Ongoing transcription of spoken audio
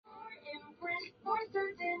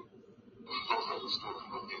The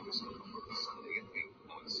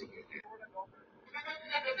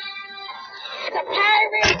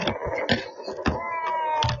pirates!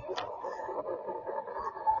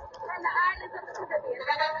 From the islands of the Caribbean.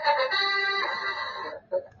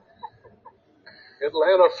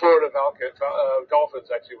 Atlanta, Florida Dolphins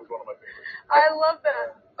actually was one of my favorites. I love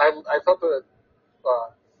that. I thought the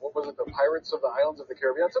what was it, the Pirates of the Islands of the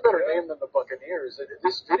Caribbean? That's a better name than the Buccaneers.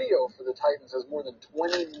 This video for the Titans has more than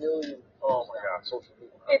 20 million. Oh my God, social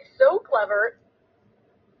media. It's so clever.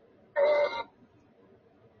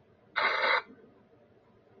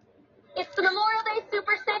 It's the Memorial Day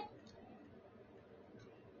Super 6.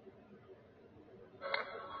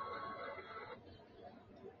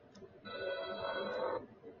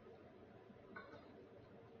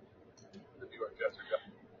 The New York Jets are good.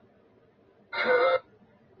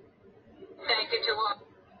 Thank you, Jalal.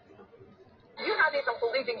 You're not even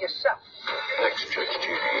believing yourself. Next Jets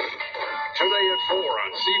TV. Today at 4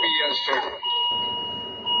 on CBS Channel.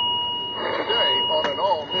 Today on an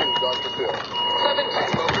all-new Dr. Phil.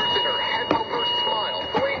 17 motors in her head-over smile,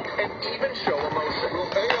 blink, and even show emotion. Will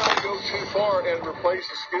AI go too far and replace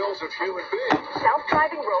the skills of human beings?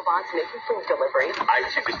 Self-driving robots making food delivery.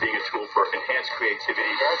 iChip is being a tool for enhanced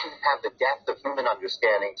creativity. Doesn't have the depth of human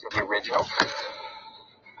understanding to the original.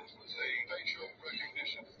 This was a facial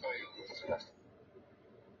recognition fail.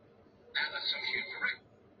 And associate direct.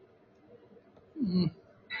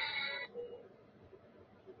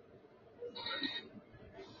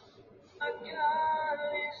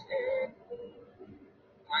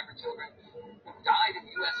 Migrant children died in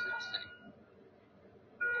U.S. custody.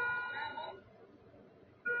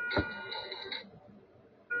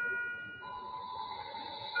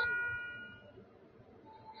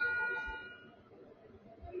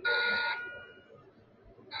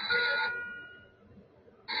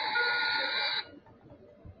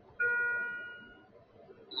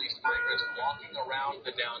 Released migrants walking around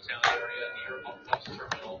the downtown area near a bus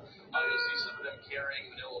terminal. You'll see some of them carrying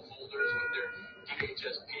manila folders with their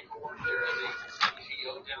DHS paperwork. There is a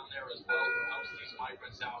NGO down there as well who helps these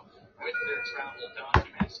migrants out with their travel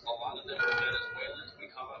documents. A lot of them are Venezuelans. We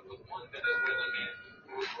caught up with one Venezuelan man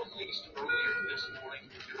who was released earlier this morning.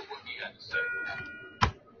 Here's what he had to say.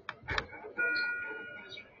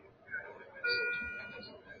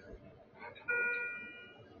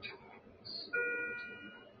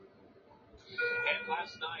 And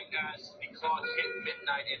last night, as the clock hit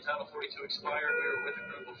midnight and Title 42 expired, we were with a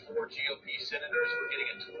group of 4 GOP senators. We're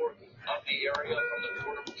getting a tour of the area from the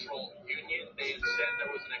Border Patrol Union. They had said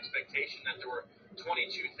there was an expectation that there were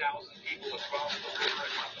 22,000 people across the river,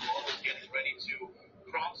 and Guatemala was getting ready to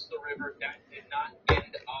cross the river. That did not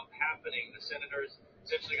end up happening. The senators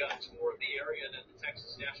essentially got a tour of the area that the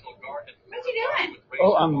Texas National Guard had. What you doing?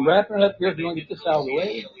 Oh, I'm wrapping it up here. If you want to get this out of the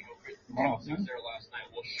way. Oh, there last night.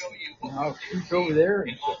 We'll show you what I'll shoot over there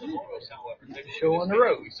and show on the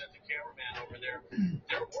road. We sent the cameraman over there.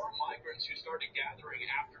 There were migrants who started gathering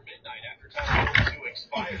after midnight, after Title 42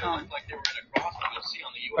 expired. It looked like they were going to cross. You'll see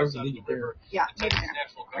on the U.S. side of the river. Yeah, the Texas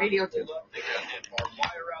National Guard radio too. They had barbed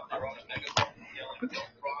wire out there on a megaphone yelling,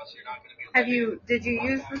 "Don't cross. You're not going to be." Did you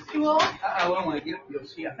use this tool? Well, when I get up, you'll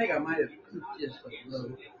see. I think I might have pooped just a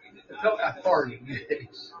little. I farted.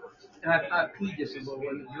 And I peed just a little,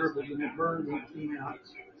 and it dribbled, and it burned, and it came out.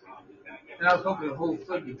 And I was hoping the whole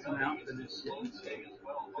foot would come out, but it's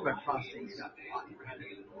my prostate's got clotted.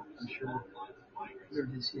 I'm sure. They're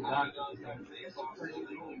just a doctor.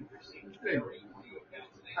 Anyway,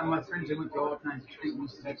 my friends, they went to all kinds of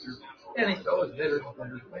treatments, and they said, oh, it's better, it's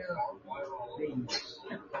better. Well, maybe.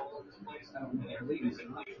 I don't know if they're leaving or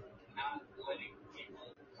not.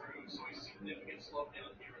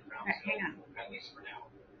 All right, hang on.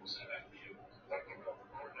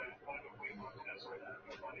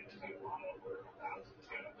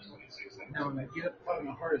 Now, when I get up, probably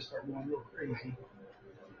my heart will start going real crazy.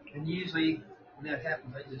 And usually, when that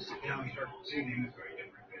happens, I just sit down and start singing.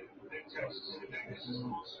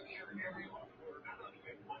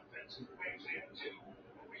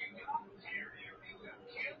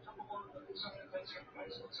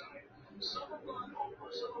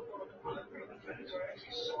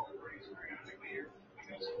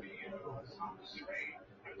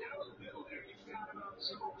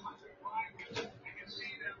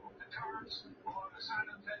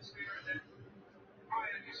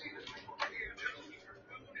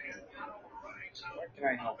 What can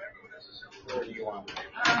I help? Where do you want?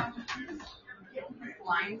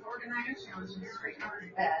 Lines organized. You know, it's just straight on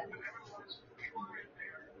your bed.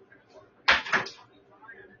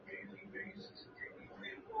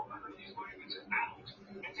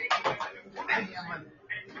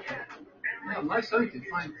 Yeah, my son could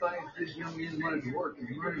find 5 good young men wanted to work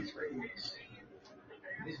and run his race.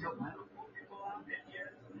 He's helping out.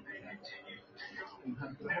 And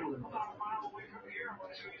have to hold him.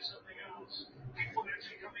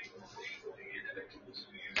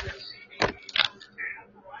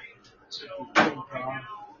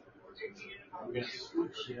 We're gonna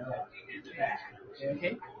switch you up.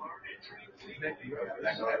 Okay?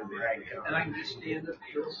 And I can just stand up.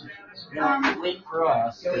 Wait for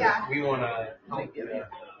us. Yeah. We wanna help you.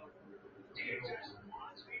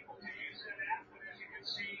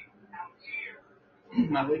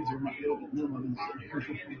 My legs are my little bit numb.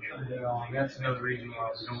 That's another reason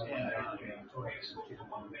why we don't want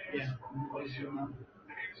Yeah.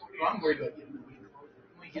 Well, I'm worried about getting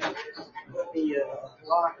Let me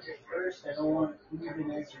lock it first. I don't want it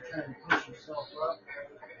moving as you're trying to push yourself up.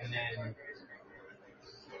 And then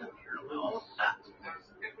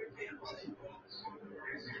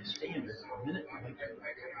stand there for a minute.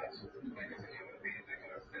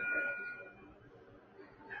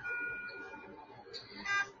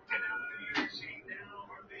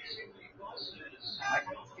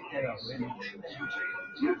 Get that out, Randy.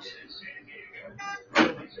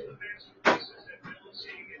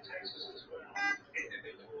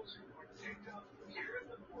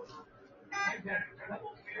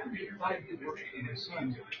 I did work for my son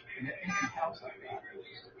in that empty house I got.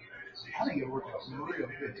 I think it worked out real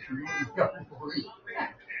good.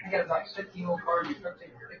 I got about 15 old cars you truck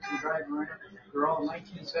take fix and drive around. They're all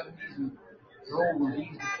 1970s and they're old and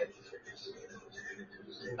easy to fix.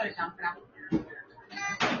 Put it down for now.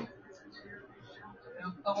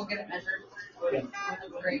 But we'll get it measured.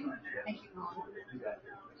 Great. Thank you, Mom.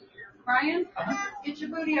 Brian, get your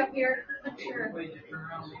booty up here. Look sure.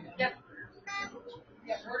 Yep.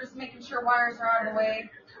 Yep, we're just making sure wires are out of the way.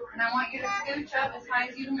 And I want you to scooch up as high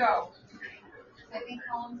as you can go. I think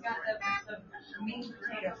Colin's got the meat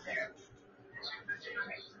potatoes there.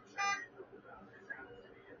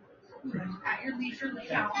 At your leisure, lay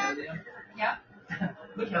down. Yep.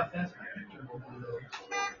 Look how fast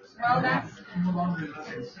Well, that's, no longer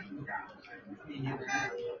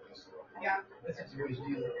yeah. That's what you always do.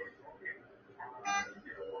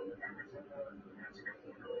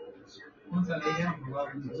 Once I lay down for a while,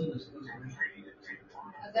 the business goes away.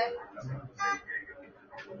 Is that?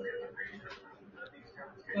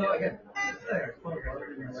 Well, I got phone call in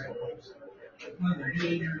the right place. One of the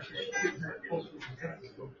VA nurses getting her pulse with the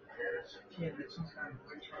stethoscope. She had some kind of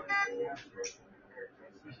electronic thing.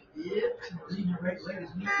 Yep, the reason your right leg is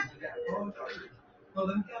weak is you got bone surgery. Well,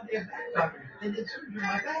 then they have back doctors. They did surgery on my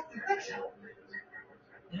back to fix it.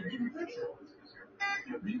 And it didn't fix it.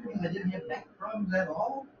 Because I didn't have back problems at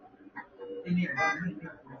all. They made about $1 million.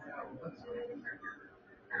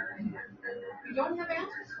 We don't have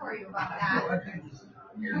answers for you about that.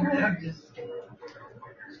 No, I'm just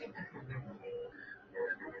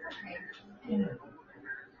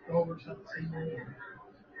go over something.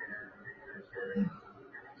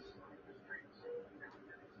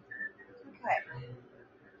 Okay.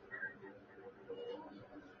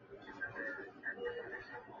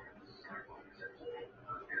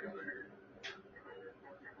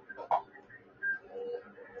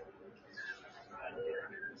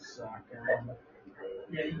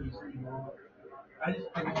 Yeah, you can see more. I just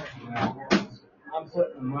put I'm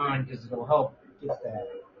putting them on because it'll help get that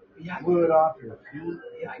yeah, fluid off your feet.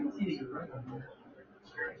 yeah, I can see that you're right on there.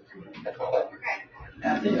 Okay.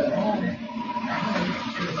 That's it. At home.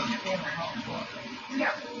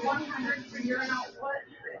 Yeah, 100 for your and output.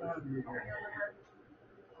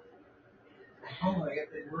 Home, I got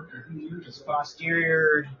that work for a few years. His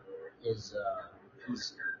posterior is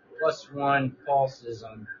he's +1 pulses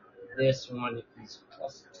on this one. He's +2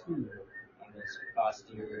 on this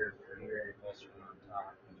posterior for here, +1 on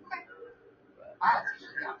top. Okay. Wow, it's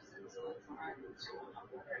the opposite, so that's all right.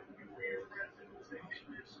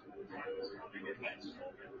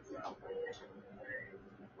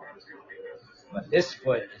 But this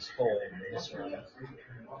foot is full. This one.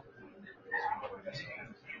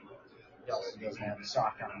 He also doesn't have a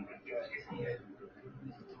sock on.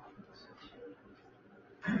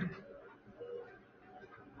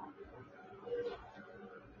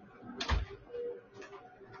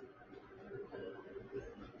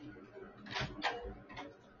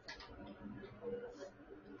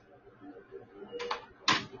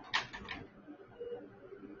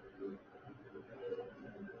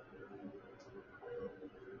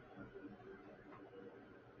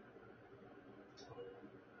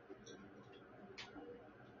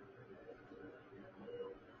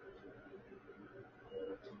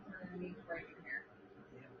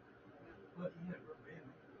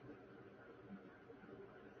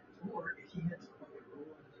 Or if you had something like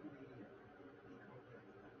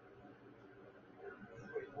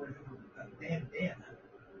a roll into a bandana,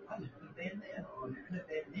 I just put a bandana on there, and that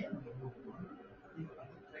bandana will move on.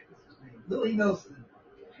 Like what's his name? Willie Nelson.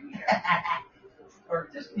 Or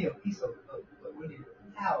just a piece of when your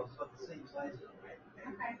towel's about the same size as it.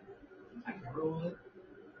 Okay. I can roll it.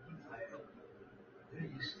 You tie it up. Then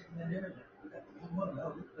you stick it in there, and that one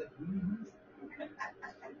that'll look like Willie.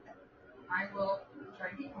 I will try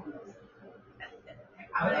to keep one of those.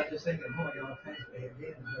 I was just thinking, oh, I got all kinds of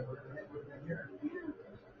bandanas that were in here.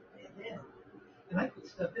 Bandana. And I put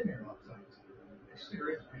stuff in there a lot of times. Like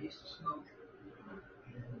cigarettes I used to smoke.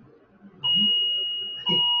 And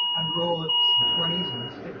I'd roll up some 20s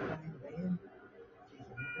and stick it behind the band.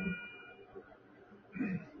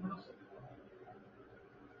 What else?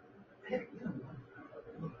 I had a gun one.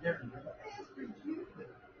 A little different. I thought, hey, that's pretty cute, but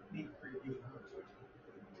maybe pretty big.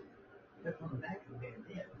 That's on the back of the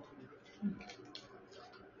bandana.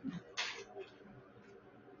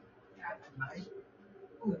 Got a knife.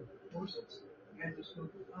 Oh, forceps. You guys just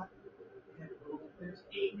smoked a pot. You had a roll up there.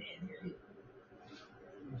 Hey, man, here you go.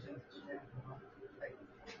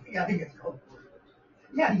 Yeah, I think it's called forceps.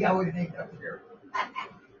 Yeah, you always hang up here.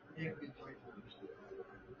 Yeah, good choice.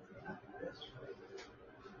 That's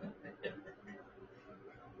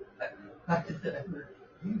right. I just never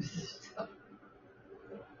use this stuff.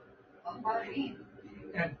 Well, bother me.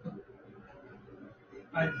 And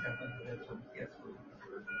I just got to have some guess.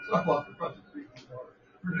 So I walked across the street and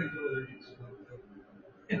we're going to go there and get smoked.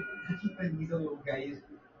 And these other little guys,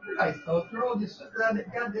 they're nice fellas, they're all just sitting around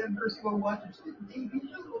that goddamn Versco watching stupid TV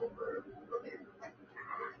shows over. And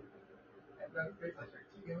I started to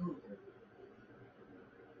go.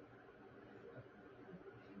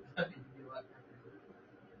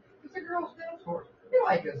 It's a girl's dance horse. They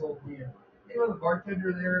like this old man. They know the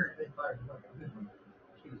bartender there, they fired him like a good one.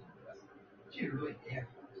 She was the best. She was really damn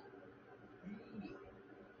nice.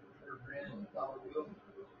 Her brand and dollar bill.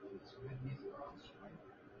 Some good music on.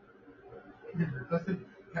 And her husband,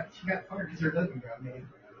 she got fired because her husband got mad.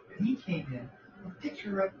 And he came in and picked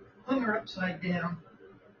her up, hung her upside down,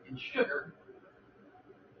 and shook her.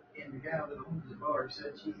 And the guy that owns the bar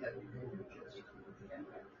said she had to go to church.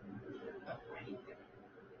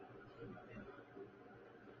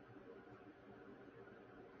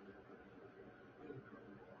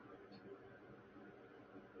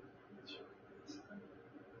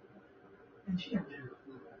 And she never did her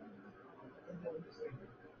food.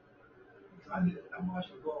 I'm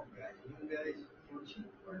watching golf, guys. You guys, she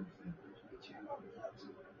learned she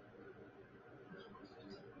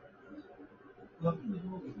love the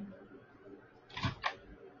movie.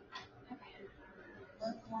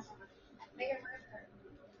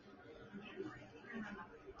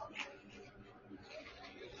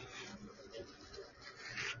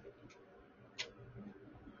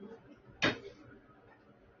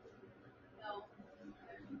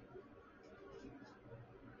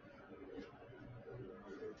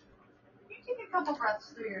 You take a couple breaths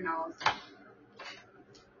through your nose.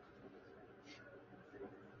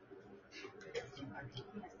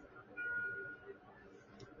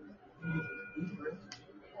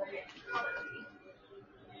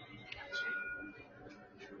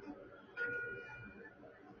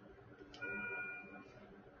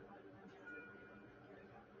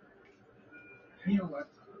 You know what?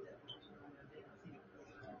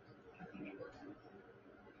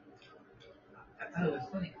 I know it's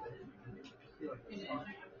funny, but I feel like it's fun.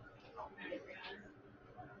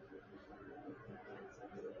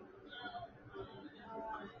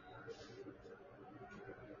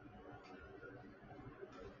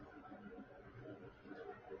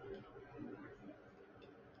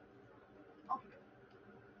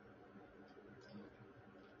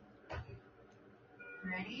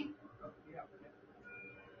 Ready? Oh, yeah.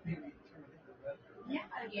 Maybe turn it into red.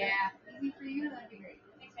 Yeah. Easy for you, that'd be great.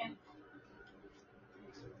 Thanks, man.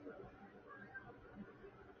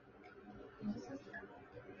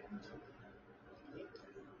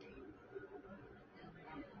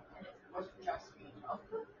 Was just me.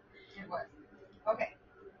 It was. Okay.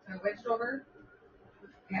 So wedged over.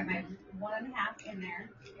 I got my 1.5 in there.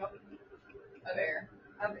 Yep. Of air.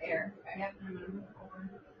 Of air. Okay. Yep. And I'm gonna move over.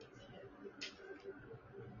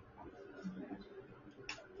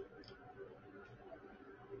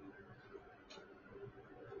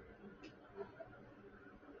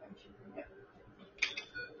 Yep.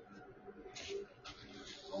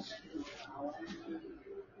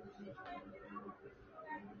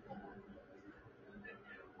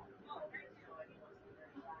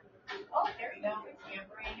 Oh, there you go.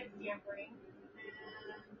 It's yampering. And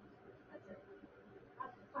that's it.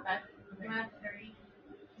 Not bad. Not dirty.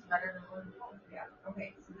 better than one. Yeah.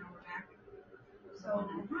 Okay, so now we're back. So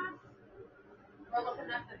we're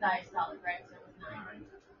looking at the die solid, right? So it was 9.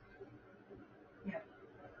 Yeah.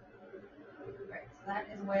 Right, so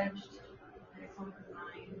that is wedged. Next one is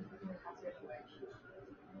 9. That's already wedged.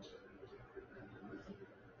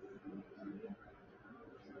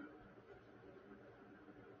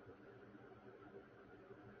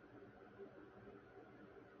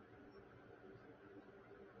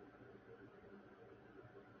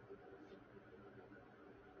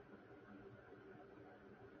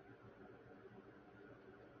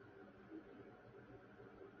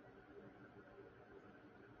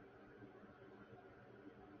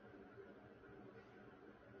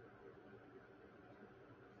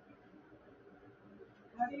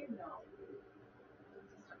 How do you know?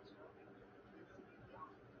 I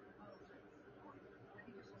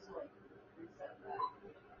think you're supposed to like reset that.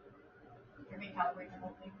 You're recalibrating the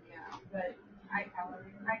whole thing? Yeah. But I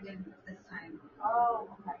calibrated. I didn't this time.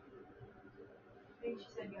 Oh, okay. I think she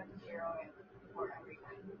said you have to zero it before every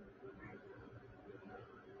time. Is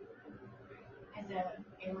it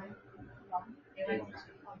A-line? A-line? Oh, nice.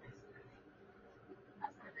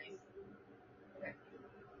 That's kind of nice. Okay.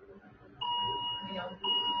 You know,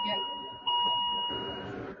 yeah.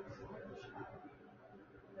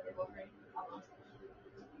 Are they both ready? Almost.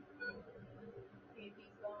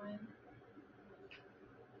 PAP's going.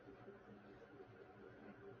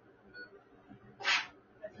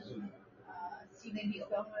 C-baby's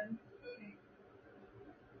going.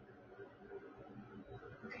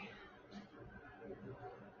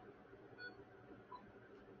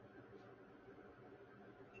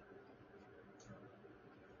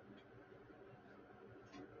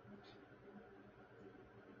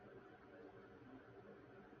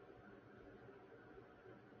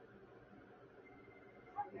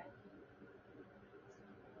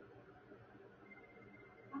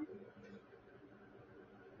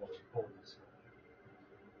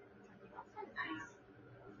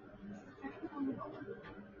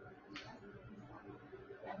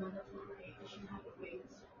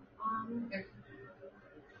 Okay.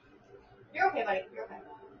 You're okay, buddy. You're okay.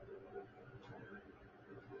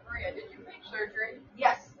 Maria, did you make surgery?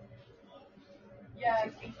 Yes. Yeah,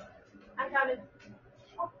 I counted.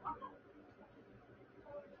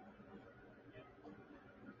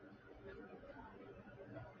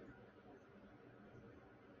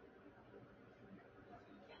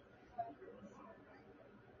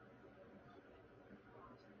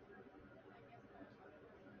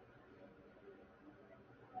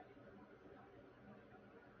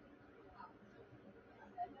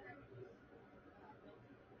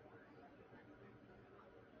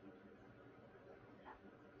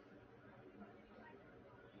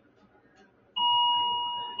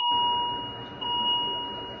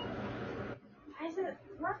 Why is it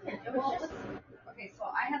working? It was just. Okay, so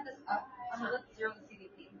I had this up. So let's zero the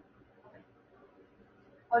CDP.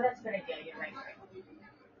 Oh, that's a good idea. You're right.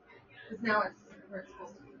 Because now it's where it's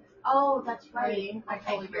supposed to be. Oh, that's right. I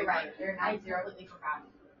totally you're right. I completely forgot.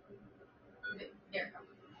 There you go.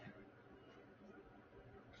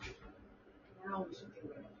 Now we should do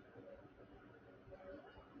it.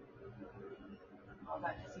 Oh,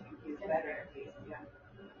 that CDP is better. Yeah.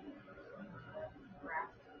 Graph.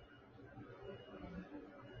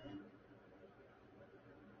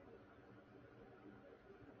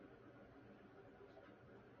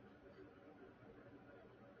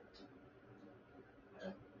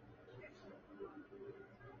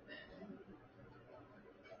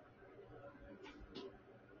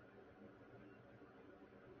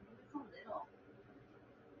 It's a little.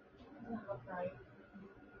 It doesn't look right.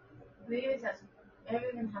 Maybe it says, it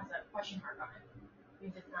even has a question mark on it.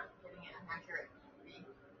 Means it's not giving it an accurate read.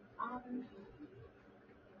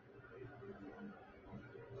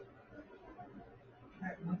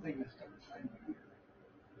 That one thing that's stuck inside my ear.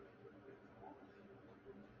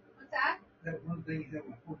 What's that? That one thing that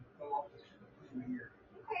my phone fell off in my ear.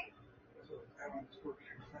 Okay. So I don't work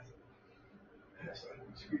here. That's on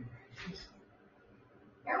the screen.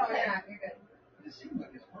 You're okay. You're good. It seems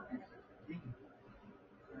like it's working.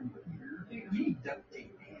 You need duct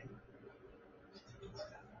tape, man.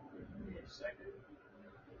 Wait a second.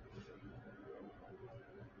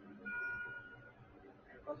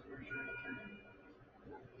 Buzzwords right here.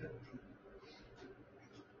 Duct tape.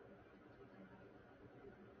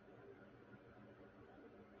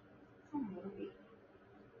 It's a movie.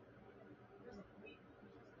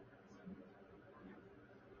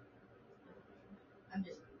 I'm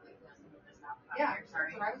just like messing with this stuff. Yeah,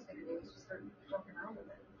 sorry. What I was gonna do is just start joking around with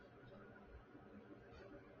it.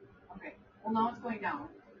 Okay. Well, now it's going down.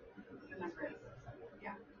 Remember it.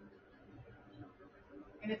 Yeah.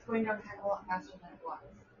 And it's going down a heck of a lot faster than it was.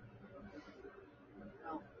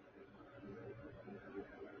 So.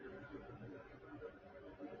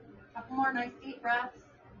 Couple more nice deep breaths.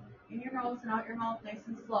 In your nose and out your mouth, nice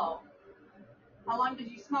and slow. How long did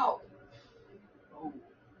you smoke? Oh,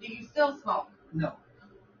 Do you still smoke? no.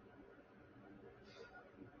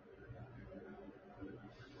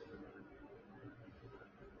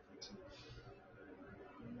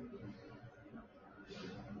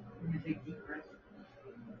 I'm gonna take deep breaths.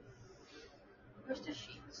 Where's the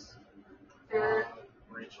sheets?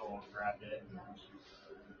 Rachel grabbed it. You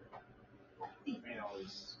know, it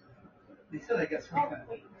was They said I got some kind of.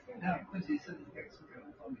 No, Quincy said they got some kind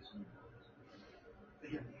of fungus. They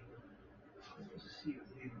have supposed to see if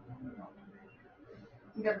they were out.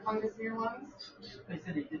 You got a fungus in your lungs? They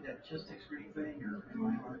said they did that chest X-ray thing or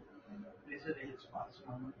MRI. They said they had spots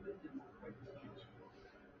on it, but it didn't look like it was cancer.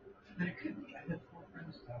 But it could be. I had 4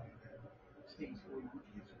 friends die of that stage 4 lung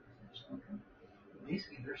cancer or something.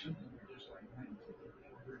 Basically, their symptoms were just like mine.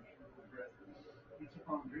 Breath. He kept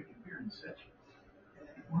on drinking beer and such.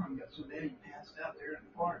 And one of them got so bad he passed out there in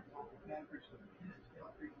the bar and fell backwards with his tail.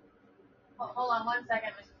 Hold on 1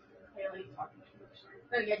 second, Miss Haley.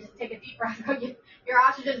 Oh, yeah, just take a deep breath. Your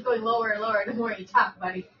oxygen is going lower and lower the more you talk,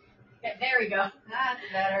 buddy. Yeah, there we go. That's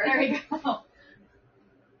better. There we go. Oh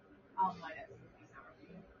my God.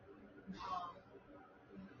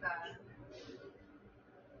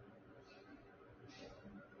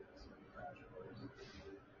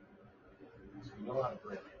 you know how to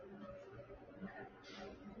breathe.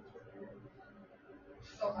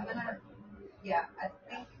 So I'm gonna, yeah, I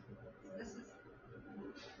think this is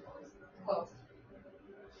closed.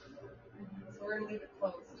 So we're gonna leave it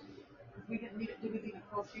closed. We didn't leave it, did we leave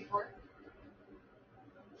it closed before?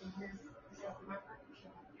 And here's the marker.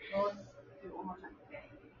 Well, let's do it one more time.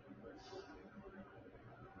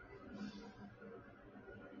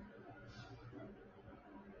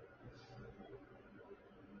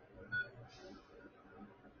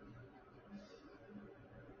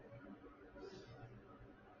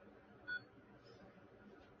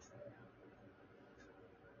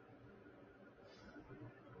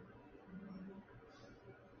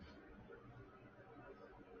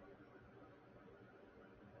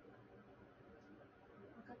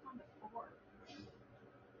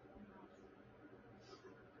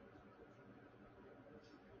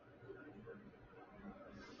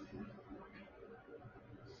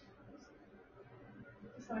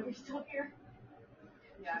 So you're still here?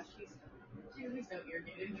 Yeah, she's gonna be so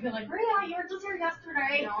irritated. You're like, Rhea, you were just here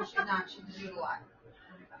yesterday. No, she's not. She's doing a lot.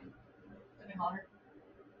 Let me call her.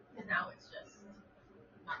 Because now it's just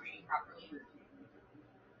not reading properly.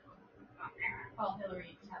 Call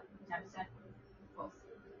Hillary Tempest. Close.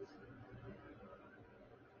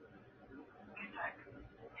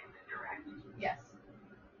 Yes.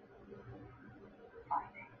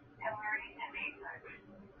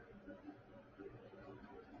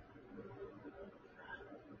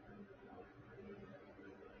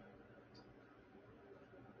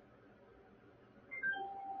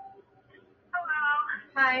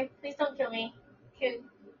 Hi, please don't kill me. Can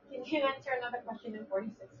you answer another question in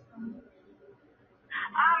 46? I'm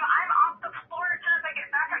off the floor. As soon as I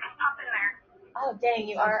get back, I can pop in there. Oh, dang,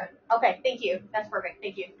 you are. Okay, thank you. That's perfect.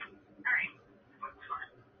 Thank you. Alright.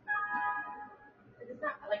 It's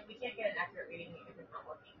not like we can't get an accurate reading if it's not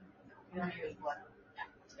working. You don't use blood. Yeah,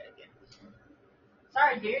 that's a good idea.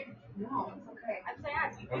 Sorry, dude. No, it's okay. I'm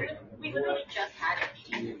sad. We literally just had a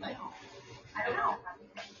meeting. Like, I don't know.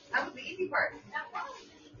 That was the easy part.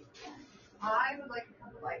 I would like a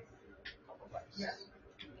couple lights. Yes.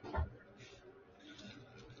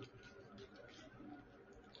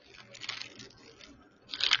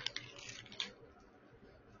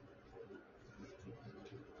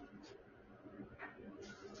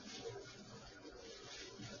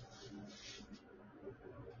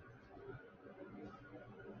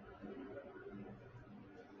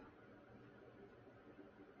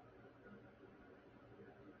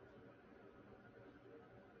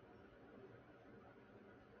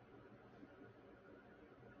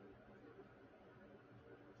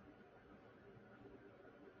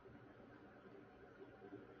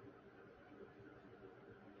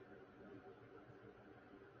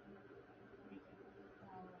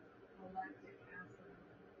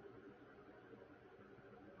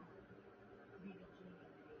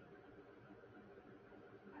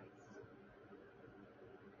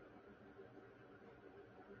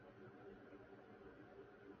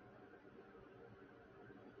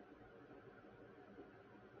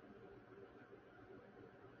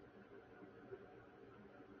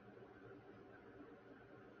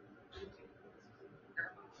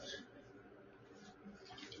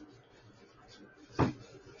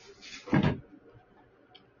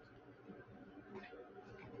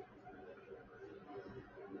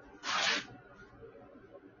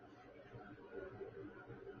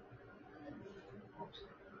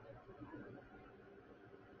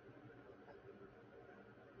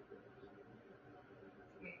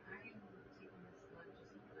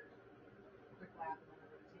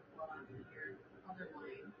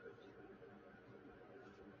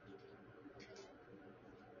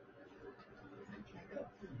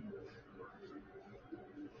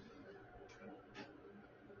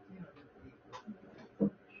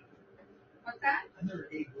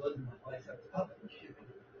 blood in my life. I thought that was shit.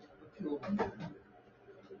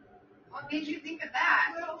 What made you think of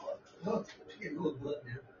that? Well, I get a little blood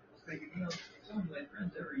now. I was thinking, some of my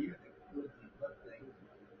friends every year they go to the blood thing.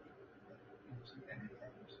 Some kind of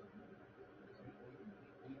happens.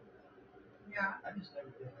 Yeah. I just never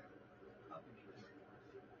did that.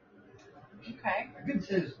 Okay. A good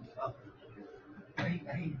citizen. I ain't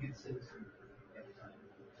a good citizen.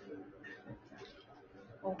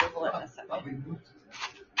 We'll Google it in a second. I'll be moved.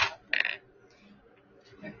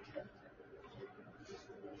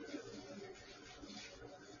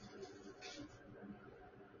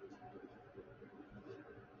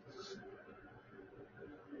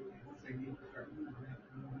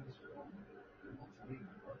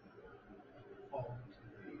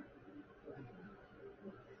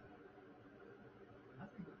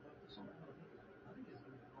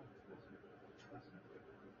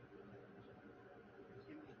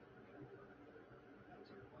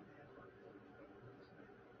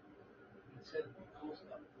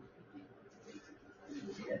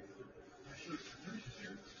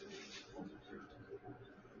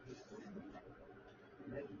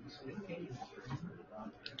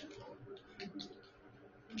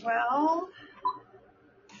 Well,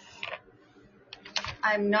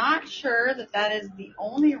 I'm not sure that is the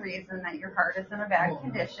only reason that your heart is in a bad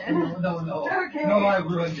condition. No. Okay. No, I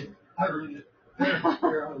ruined it. There I ruined it.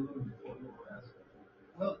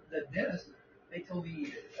 Well, the dentist, they told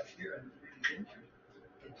me up here,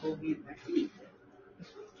 they told me my teeth.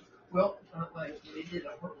 Well, like they did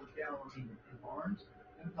a work down in Barnes,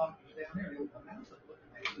 and doctors down there, they opened my mouth and looked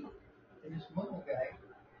at my teeth. And this one little guy,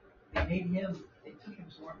 they took him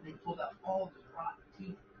somewhere, and they pulled out all of his rotten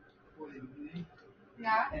teeth before they would do anything.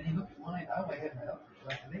 Yeah. And he looked at mine. I only had my uppers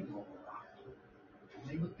left, and they go all rotten. And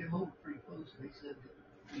they looked him over pretty close, and they said,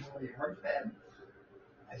 your heart's bad?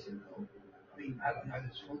 I said, no. I mean, I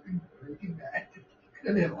was smoking, drinking, could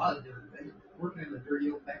have been a lot of different things. Working in the dirty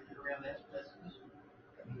old factory around asbestos.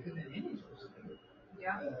 I mean, could have been any of those things.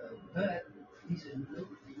 Yeah. But he said, no.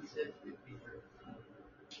 He said,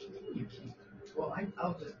 well, I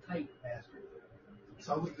was a tight bastard.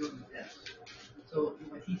 So I would go to the dentist. So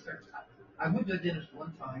when he started, I went to the dentist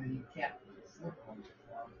one time and he capped me.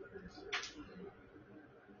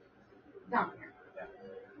 Down here.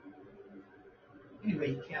 Anyway,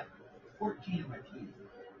 he capped 14 of my teeth.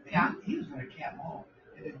 And Yeah. he was going to cap them all.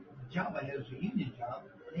 And the job I had was a union job.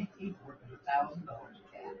 And they paid for it with $1,000 a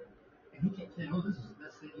cap. And he kept saying, this is the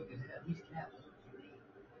best thing you can have. These caps for me.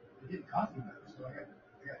 It didn't cost me nothing. So I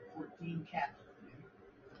got 14 caps for me.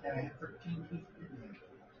 And I had 13 teeth in there.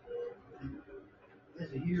 And as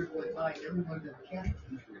the years went by, everyone that capped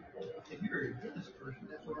teeth, if you're a dentist person,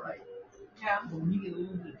 that's all right. Yeah. But when you get a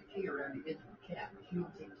little bit of decay around the edge of the cap, if you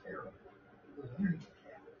don't take care of it, it goes underneath the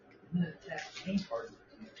cap. And then it attacks the main part of the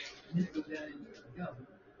tooth. And then it goes down into the gum.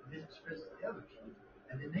 And then it spreads to the other teeth.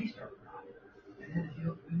 And then they start rotting. And then if you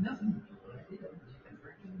don't do nothing, what I did was just been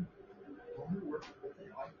drinking, going to work,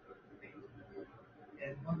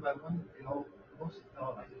 and one by one, most of the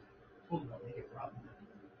time I just told them they get rotten.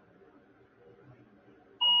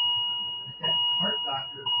 That heart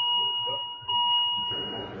doctor said,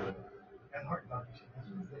 that's what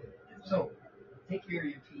he did. So, take care of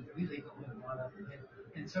your teeth. At least they don't live a lot out there.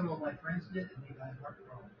 And some of my friends did, and they got heart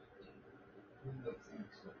problems.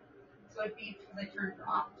 So it beeps because I turned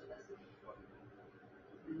off to this.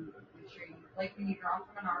 And make sure you, like when you draw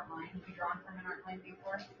from an art line, have you drawn from an art line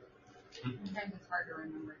before? Sometimes it's hard to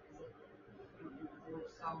remember because you don't know the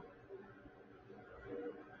words, so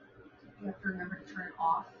you have to remember to turn it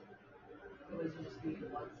off. Otherwise you just leave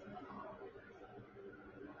it once and then off.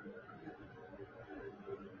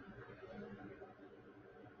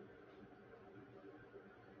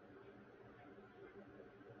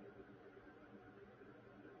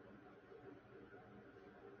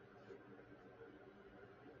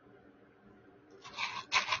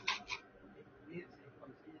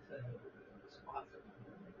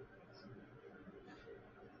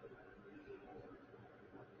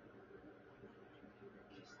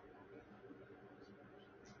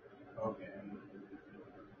 Okay.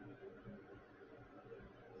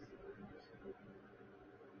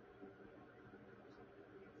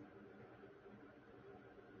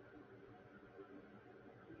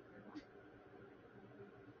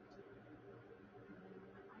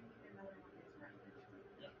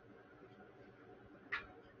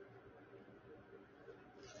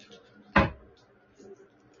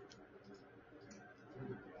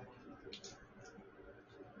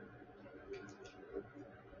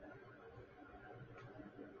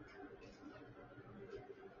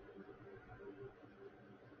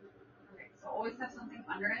 Okay, so always have something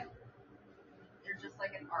under it. There's just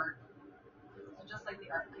like an art. So just like the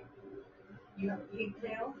art line. You have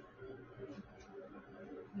pigtails.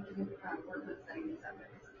 You can work with setting these up.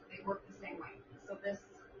 They work the same way. So this,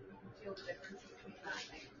 you can feel the difference between that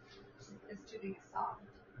thing. This tubing is soft.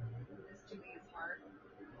 This tubing is hard.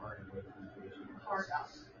 Hard up.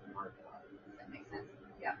 Does that make sense?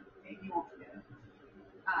 Yeah. You won't forget it.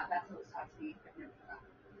 That's what it's taught to me. I've never forgot.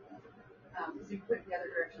 So you put it the other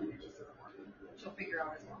direction and it just doesn't work. Which you'll figure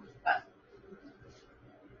out as well. But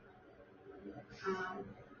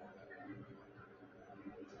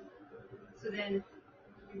so then if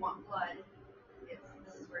you want blood, this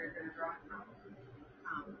is where you're going to draw it from.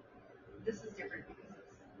 This is different because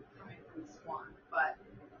it's coming from the swan, but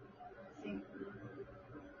see, this is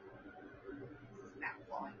back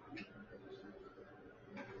flowing on me.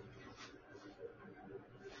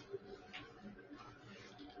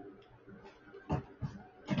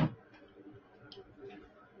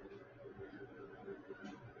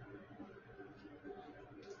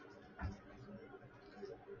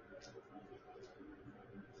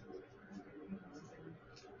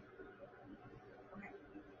 Okay.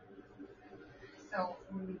 So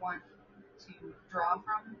when you want to draw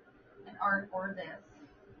from an art or this,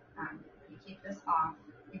 you keep this off,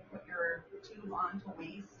 you put your tube onto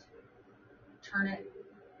waist, turn it,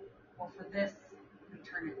 well for this, we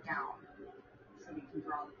turn it down so we can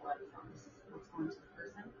draw the blood from this is what's going to the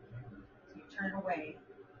person. So you turn it away,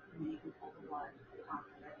 and then you can pull the blood off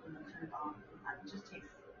of it, and then turn it off. It just takes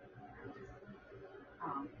practice.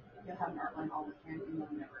 You'll have an art line all weekend, and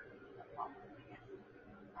you'll never have a problem with it again. It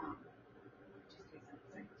just takes a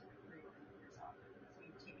second to reorient yourself. So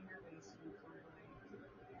you take your waist and you throw it away,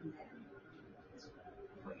 and then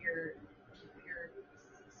put your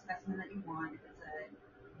specimen that you want. If it's a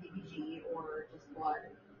BBG or just blood,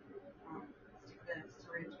 stick the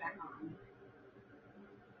syringe back on.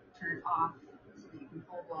 Turn it off so that you can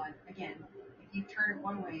pull blood. Again, if you turn it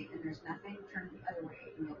one way and there's nothing, turn it the other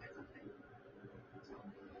way and you'll get something. So,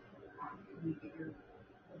 when you get the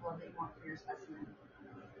blood that you want for your specimen,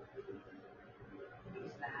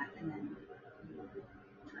 use that, and then you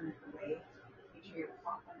turn it away. Make sure you have a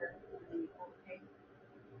cloth under, and then you pull the pig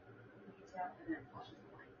detail, and then it flushes the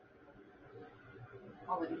line.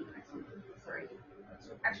 I'll let you do the next one. Sorry.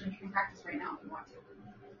 Actually, you can practice right now if you want to.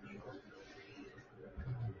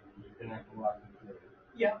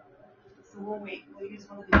 Yep. So we'll wait. We'll use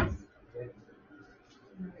one of these. And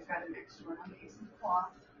then we've got an extra one. I'm going to use some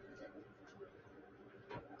cloth.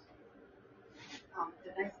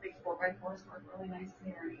 The nice big 4x4s work really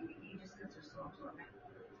nicely, or ABE just because they're so absorbent.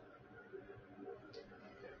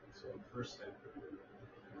 So the first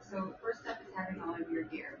step is having all of your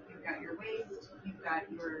gear. You've got your waist, you've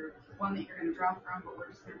got your one that you're going to draw from, but we're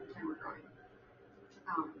just going to pretend we're drawing.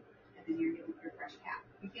 And then your fresh cap.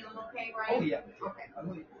 You feeling okay, Brian? Oh, yeah. Okay.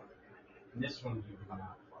 And this one you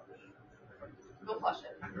cannot flush. Go flush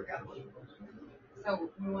it. I forgot what it was.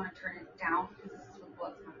 So we want to turn it down because this is where the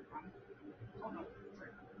blood's coming from. Oh no,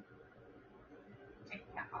 sorry. Take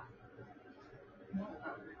the cap off. No.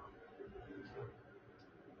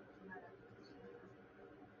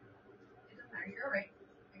 It doesn't matter. You're alright.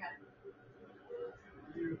 I got it.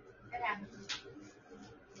 It happens.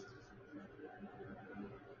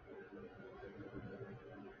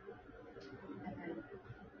 And then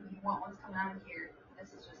you want what's coming out of here.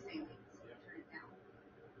 This is just saline, so you turn it down.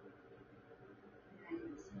 And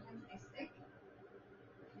sometimes they stick.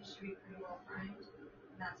 It should be pretty well primed.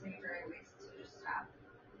 And that's when you dry your waist, so just stop.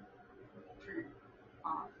 Turn it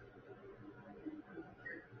off. And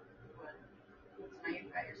your blood. So now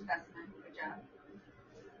you've got your specimen. Good job.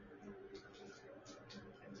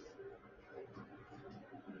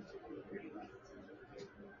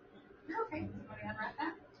 You're okay. You want to unwrap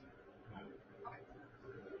that? Okay.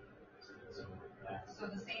 So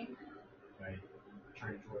the same. Right.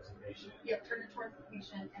 Turn it towards the patient. Yep, turn it towards the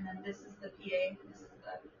patient, and then this is the PA, this is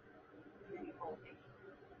the, and then you hold it.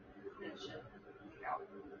 And it should leak out.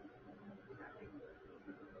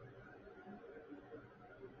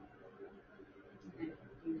 And then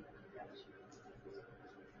you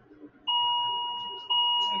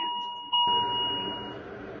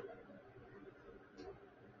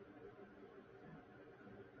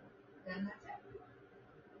then that's it.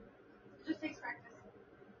 It just takes practice.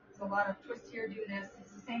 It's a lot of twist here, do this.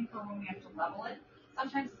 It's the same for when we have to level it.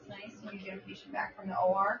 Sometimes it's nice when you get a patient back from the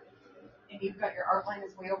OR and you've got your art line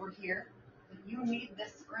is way over here. You need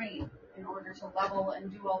this screen in order to level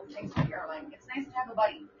and do all the things with your art line. It's nice to have a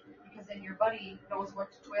buddy because then your buddy knows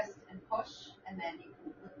what to twist and push, and then you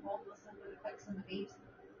can both listen for the clicks and the beeps,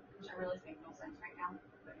 which I really think no sense right now,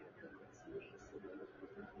 but you hear the clicks and the beeps.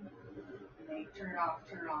 And they turn it off,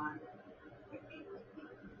 turn it on, quick beep, quick beep.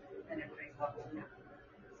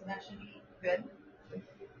 So that should be good.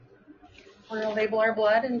 We're gonna label our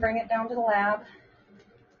blood and bring it down to the lab.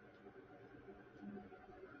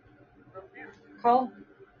 Call.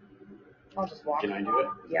 I'll just walk. Can I do it?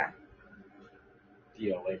 Yeah.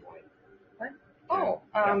 The labeling. What? Oh,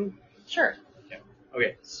 sure. Yeah.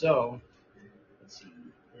 Okay, so let's see.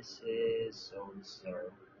 This is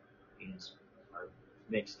our venous, our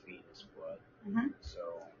mixed venous blood. Mm-hmm. So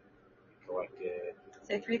we collected.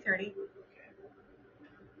 Say 3:30. Okay.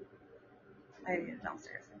 I need it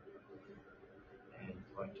downstairs. And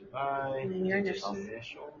collected by. And then your just initials.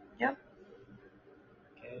 Initial. Yep.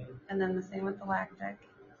 Okay. And then the same with the lactic.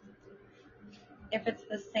 If it's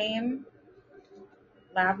the same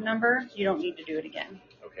lab number, you don't need to do it again.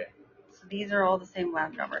 Okay. So these are all the same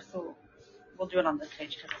lab numbers. So we'll do it on this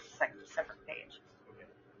page because it's a separate page. Okay.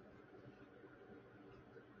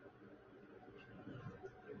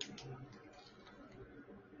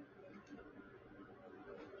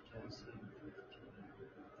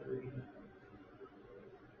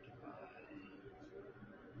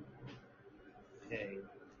 Okay.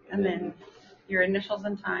 And then your initials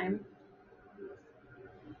and time.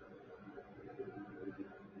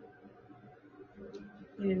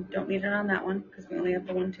 You don't need it on that one because we only have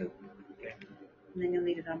the 1, 2. Okay. And then you'll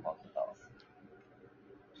need it on both of those.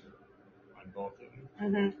 On both of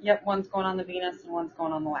them? Mm-hmm. Yep, one's going on the venous and one's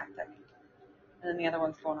going on the lactic. And then the other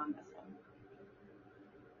one's going on this one.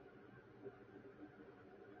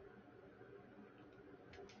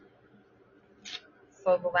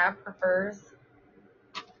 So the lab prefers.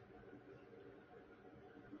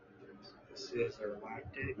 This is our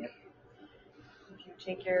lactic. Yep. If you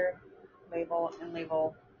take your label and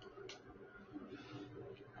label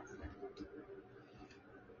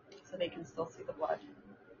so they can still see the blood.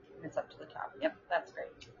 And it's up to the top. Yep, that's great.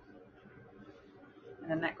 And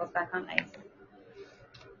then that goes back on ice.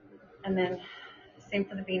 And then same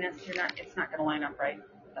for the venous. It's not gonna line up right.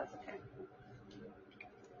 That's okay.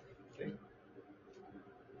 Okay.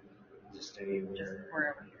 Just anywhere. Just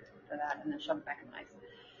wherever for that, and then shove it back in ice.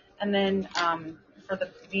 And then for the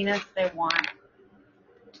venous, they want.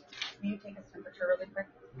 Can you take its temperature really quick?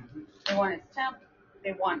 Mm-hmm. They want its temp.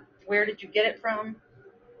 They want where did you get it from?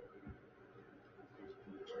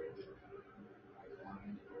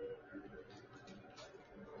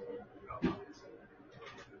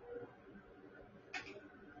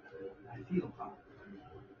 I feel hot.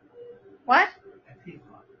 What? I feel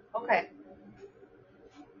hot. Okay.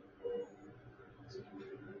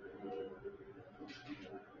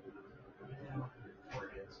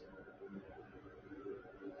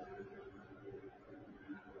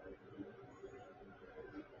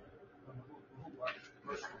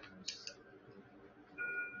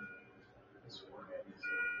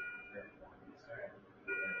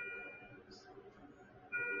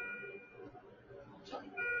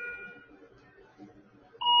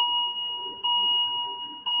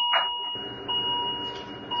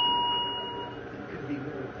 Could be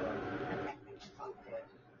more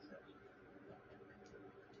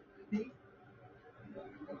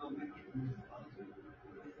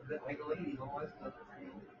like a lady, all that stuff.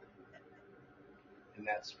 And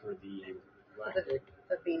that's for the For lactic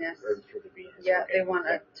the venous. or for the venous. Yeah, okay. they want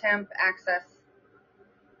a temp, access,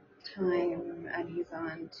 time, and he's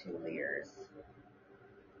on 2 layers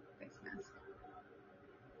face mask.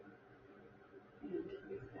 And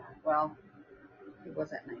well, he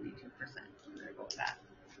was at 92%. I'm gonna go with that.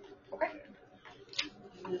 Okay.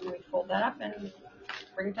 And then we fold that up and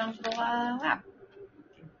bring it down to the lab.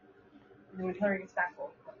 And then when Hillary gets back, we'll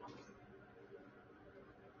put it on.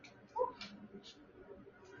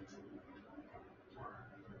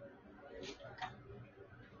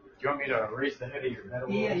 Do you want me to raise the head of your head a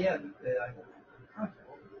little? Yeah.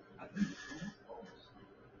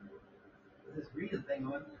 This reading thing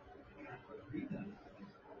on. Reading.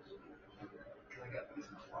 I got this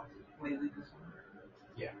one.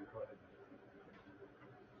 Yeah, go ahead.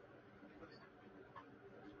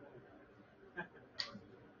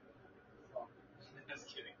 Just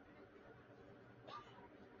kidding.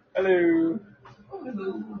 Hello. Oh, hello.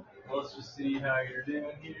 Well, let's just see how you're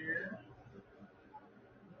doing here.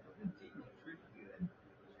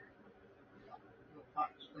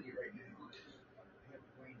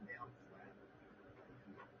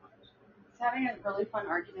 He's having a really fun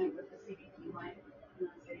argument with the CBP line, and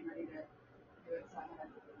I was getting ready to do it, so I'm gonna.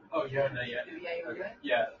 Oh, yeah, not yet. Yeah, you wanna do it?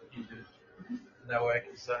 Yeah, you do. That way I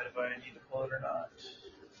can decide if I need to pull it or not.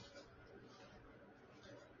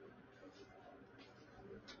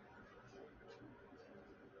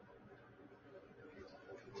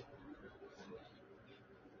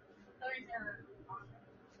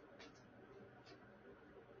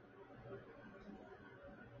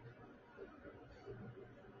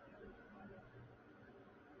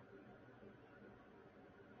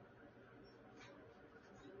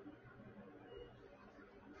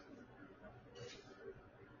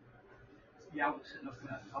 Yeah, I was sitting up in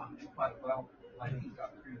that talking quite well. Like he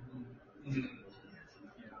got pretty blue. Mm.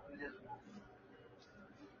 Yeah, it is.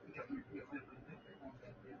 He got me.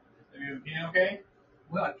 Are you feeling okay?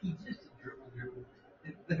 Well, I keep just a dribble.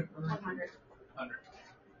 Then it burns. 100. 100.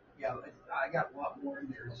 Yeah, I got a lot more in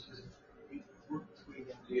there. It's just it worked its way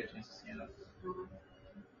down. Do you get a chance to stand up?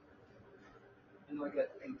 I know I got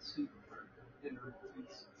to eat soup for dinner.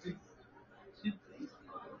 It's soup things. It's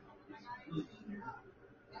food in there.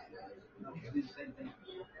 I need to do the same thing.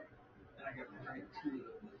 And I got to drink 2 of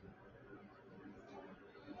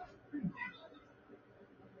them.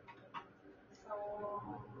 So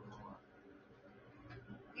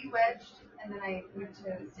we wedged, and then I went to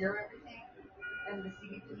zero everything, and the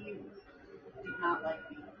CBP did not like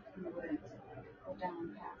me. And wouldn't go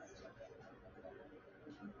down past.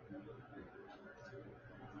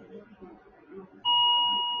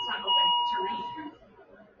 It's not open terrain.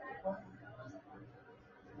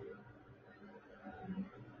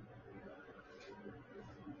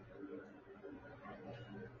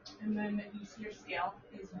 And then you see your scale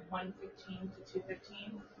is 115 to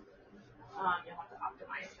 215. You'll have to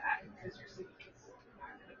optimize that because your CVP is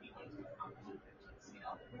not going to be on the 215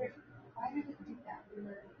 scale. Why did it do that?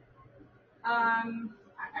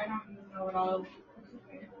 I don't know at all.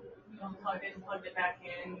 You unplugged it and plugged it back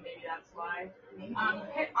in. Maybe that's why.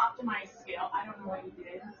 Hit optimize scale. I don't know what you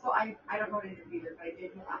did. So I don't know what it is either, but I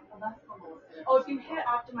did hit that. Well, that's the lowest. Oh, if you hit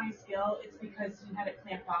optimize scale, it's because you had it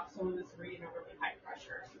clamped off, so it was reading a really high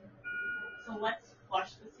pressure. So let's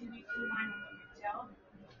flush the CVP line with the retail.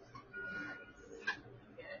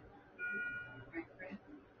 Get it. Right.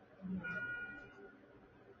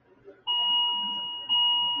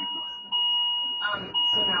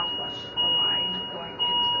 So now flush the line going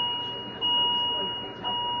into the patient. Yeah, so just pull your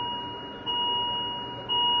retail.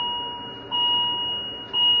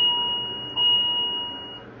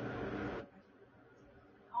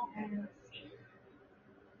 And let's see.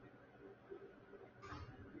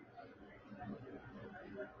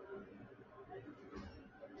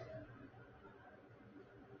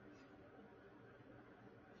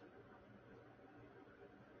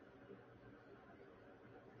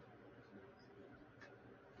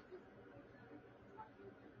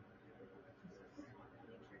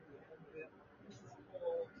 This is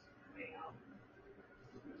cold.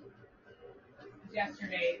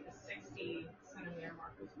 Yesterday, the 60 centimeter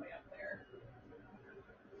mark was way up there.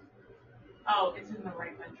 Oh, it's in the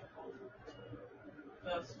right ventricle.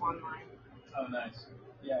 The swan line. Oh, nice.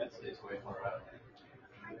 Yeah, it's way far out.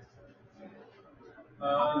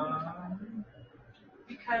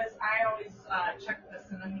 Because I always check the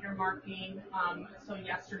centimeter marking. So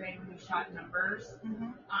yesterday we shot numbers.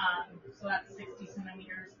 So that's 60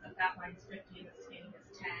 centimeters. The fat line's 50 and the skinny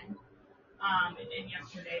is 10. And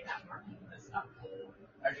yesterday that marking was up.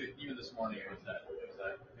 Actually, even this morning it was at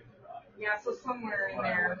 55. Yeah, so somewhere in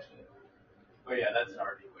there. But yeah, that's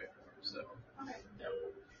already way more. So. Okay. Yep.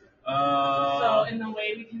 So, and the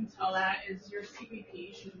way we can tell that is your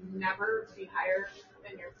CBP should never be higher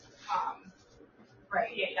than your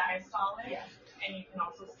Right. diastolic. Yeah. And you can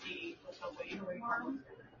also see with the weight waveform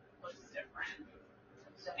looks different.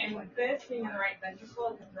 And this being in the right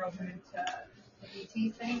ventricle can throw him into The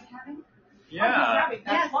BT thing he's having? Yeah. That's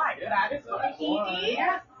Yes. why. Yeah. That is what he needs.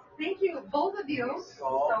 Yes. Thank you, both of you.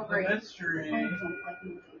 Solve So the great. mystery.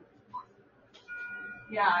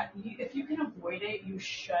 Yeah, if you can avoid it, you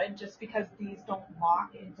should, just because these don't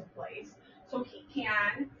lock into place. So he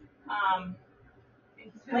can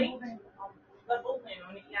inflate the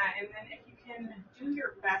balloon, yeah, and then if you can do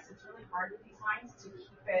your best, it's really hard with these lines to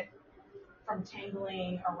keep it from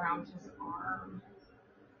tangling around his arm.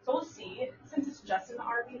 So we'll see. Since it's just in the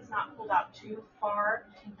RV, it's not pulled out too far,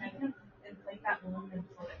 and you can inflate that balloon and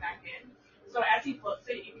float it back in. So as he floats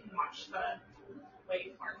it, you can watch the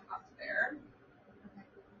waveform up there.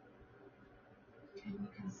 And you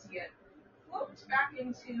can see it float back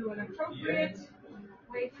into an appropriate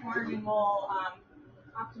waveform, and we'll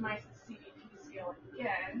optimize the CVP scale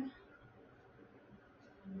again.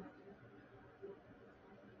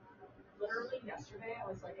 Literally yesterday, I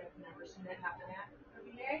was like, I've never seen it happen at a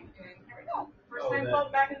VA, and here we go. First time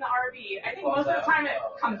floating back in the RV. I think most of the time it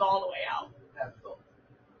comes all the way out.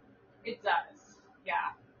 It does,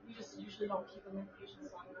 yeah. You just usually don't keep them in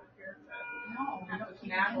patients long enough here to have to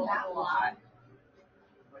snaffle a lot.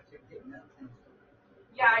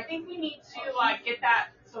 Yeah, I think we need to get that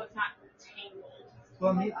so it's not tangled.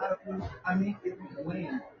 Well, I mean, it was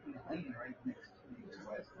laying right next to me.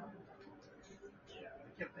 I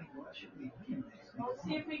kept thinking, well, I should be in this. We'll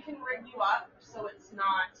see if we can rig you up so it's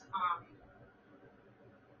not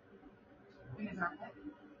In his armpit.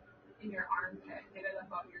 in your armpit. Get it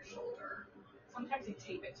above your shoulder. sometimes they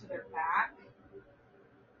tape it to their back.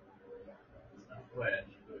 It's not wedge,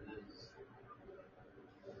 but it is.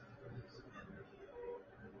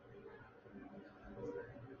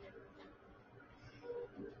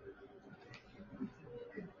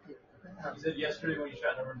 You said yesterday when you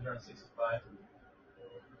shot numbers around 65.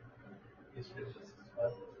 Yesterday was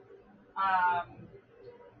 65.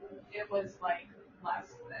 It was like less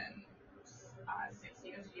than 60.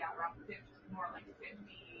 It was around 50, more like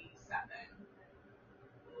 57.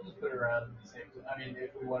 Just put it around the same. I mean,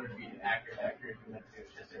 if we wanted to be accurate, we have to do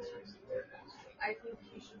statistics. I think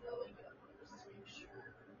he should really get just to make sure.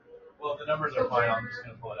 Well, the numbers are fine. I'm just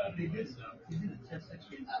gonna pull it out. They Anyway, did so. they did a test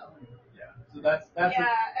section. Yeah. So that's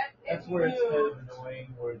It's where it's kind moved. of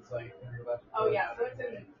annoying, where it's like when you're about to. Oh yeah, so it's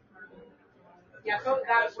in. Yeah, so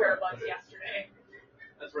that's where it was yesterday.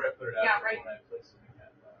 That's where I put it out. Yeah, right. When I placed it in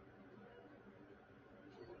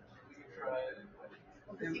we can try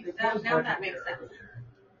it. Now that makes sense.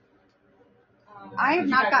 I have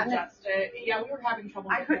not gotten it. Yeah, we were having trouble.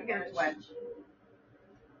 I couldn't get it to wedge.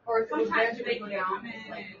 Or Sometimes sometimes they they put go it down on and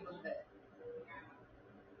like a little bit.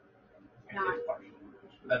 Not partial.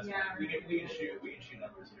 That's Yeah. fine. We can shoot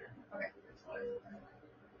numbers here. Okay. It's fine.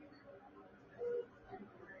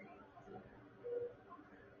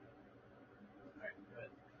 Alright, go ahead.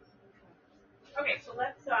 Okay, so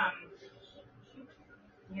let's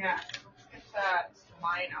yeah, get that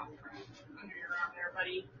line out front under your arm there,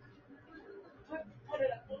 buddy. Put it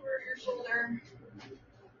up over your shoulder.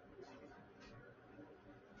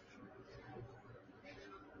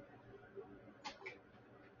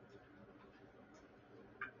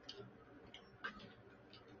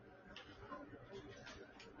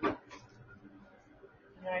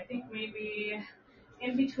 And I think maybe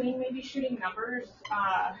in between maybe shooting numbers,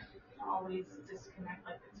 always disconnect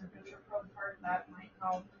like the temperature probe part. That might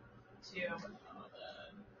help too.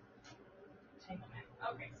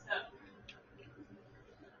 Okay, so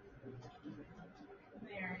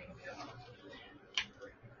there you go.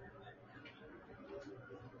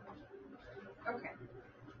 Okay.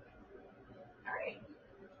 All right.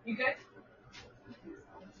 You good?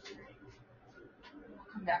 We'll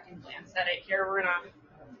come back and glance at it here. We're gonna.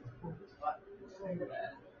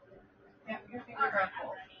 Yeah, your fingers are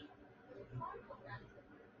full.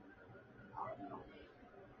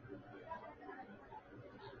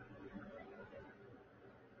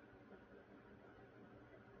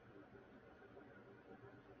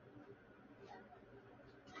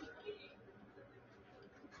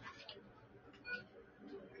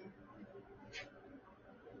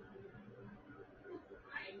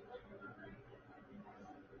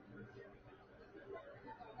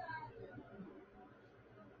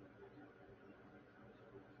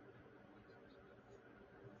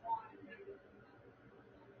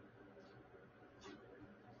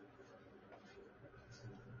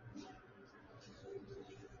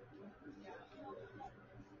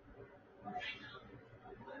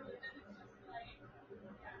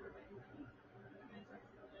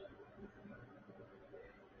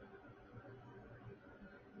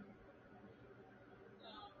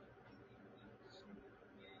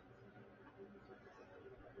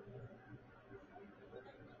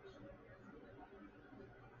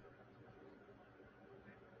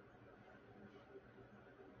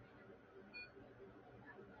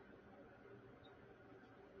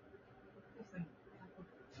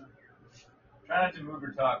 Try not to move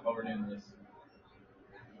or talk while we're doing this.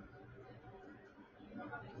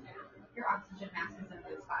 Your oxygen mask is in a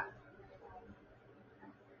good spot.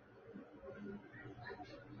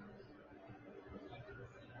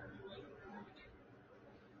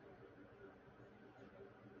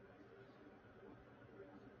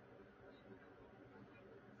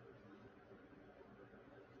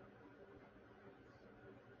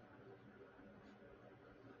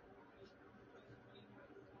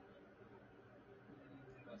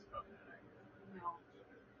 That's probably not accurate. No.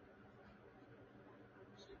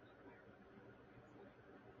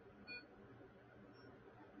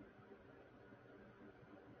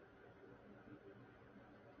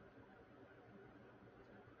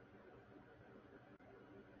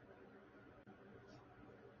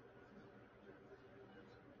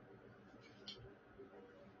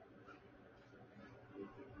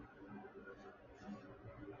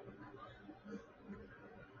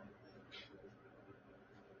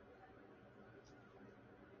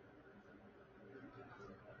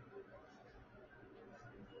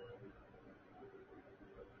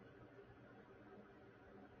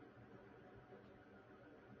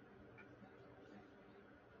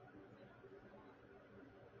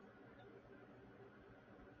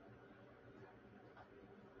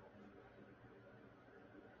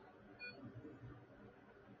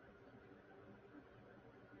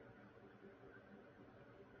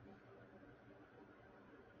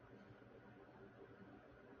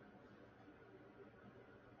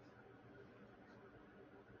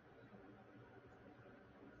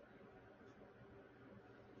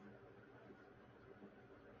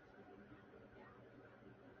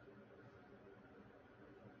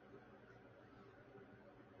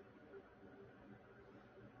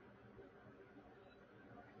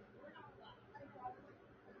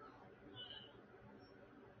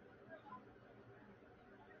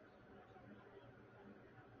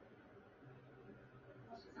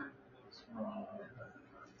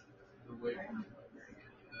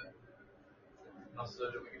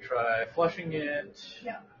 Also, we can try flushing it.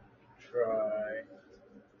 Yeah. Try.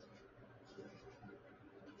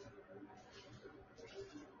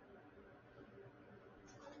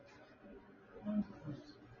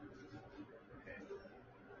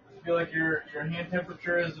 I feel like your hand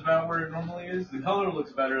temperature is about where it normally is. The color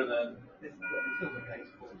looks better than. It feels like ice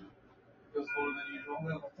cold. Feels colder than usual.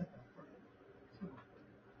 Well,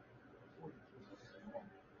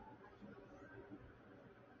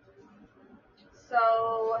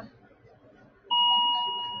 So,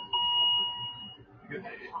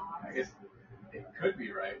 I guess it could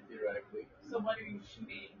be right theoretically. so what are you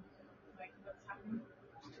shooting? Like, what's happening?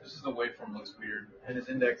 This is the waveform looks weird, and his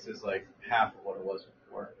index is like half of what it was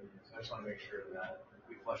before. So I just want to make sure that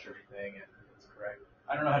we flush everything and it's correct.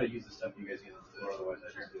 I don't know how to use the stuff you guys use on the floor, otherwise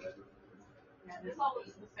I just do it. Yeah, this all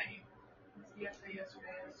looks the same. It's the essay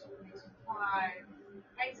yesterday. It's 5.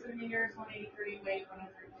 Height centimeters, 183, weight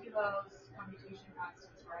 103 kilos. Computation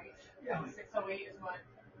constants, right? Yeah. 608 is what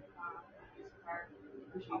is our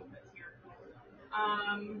outputs here.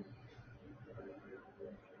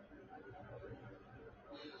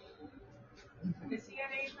 Is he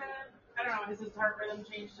an Asian? I don't know. Has his heart rhythm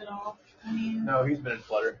changed at all? I mean, No, he's been in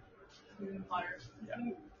Flutter. He's in Flutter.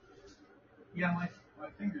 Yeah. yeah, my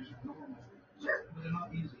fingers are normal. Sure. But they're not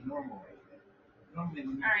usually normal. Normally,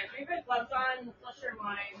 when you All right, let me put gloves on, flush your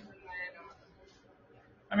lines, and then.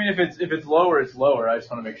 I mean, if it's lower, it's lower. I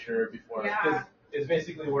just want to make sure before. Yeah. Because it's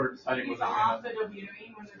basically we're deciding He's whether we're off gonna. the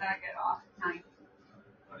dobutamine. When did that get off? 9.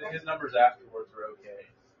 I think his numbers afterwards were okay.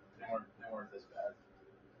 They weren't this bad.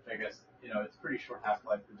 I guess it's pretty short half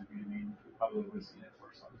life for the butamine. We probably would have seen it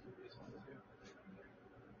worse on the previous one too.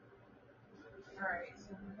 All right,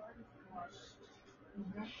 so we've already flushed.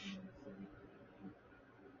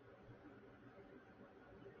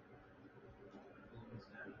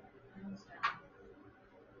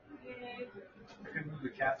 I can move the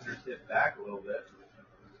catheter tip back a little bit.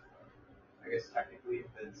 I guess technically,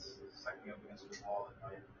 if it's sucking up against the wall, it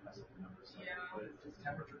might mess up the numbers. Yeah. But if it's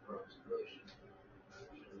temperature probes, it really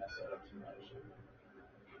shouldn't mess that up too much.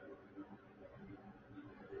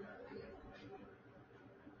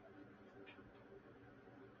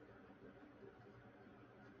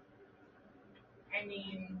 I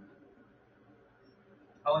mean,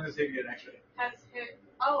 How long does it take to get an X-ray?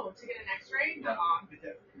 to get an X-ray? Yeah.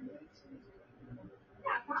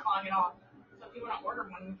 Yeah, it's not long at all. So if you want to order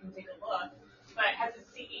one, we can take a look. But has his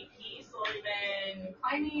CEP slowly been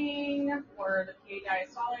climbing, or the PA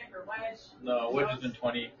diastolic, or wedge? No, wedge has been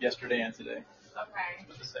 20 yesterday and today. Okay.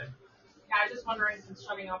 It's the same. Yeah, I was just wondering, since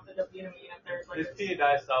shutting off the dobutamine, if there's like His PA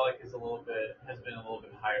diastolic has been a little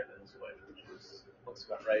bit higher than his wedge, which looks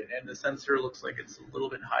about right. And the sensor looks like it's a little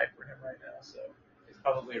bit high for him right now, so it's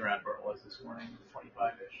probably around where it was this morning,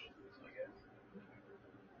 25-ish. So I guess.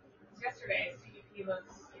 yesterday, CEP was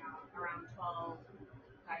around 12,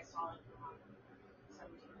 diastolic 17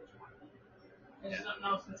 to 20. I just don't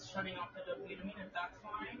know, since shutting off the dobutamine, if that's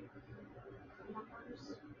why.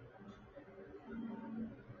 Numbers.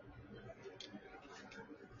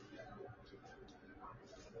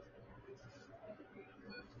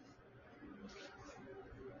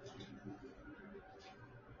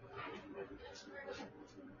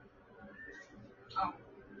 Oh.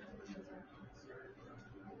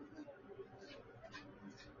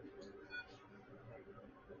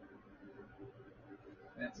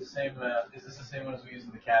 And it's the same. Is this the same one as we use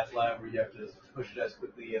in the cath lab, where you have to push it as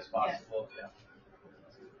quickly as possible? Yes. Yeah.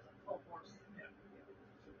 Full force. Yeah.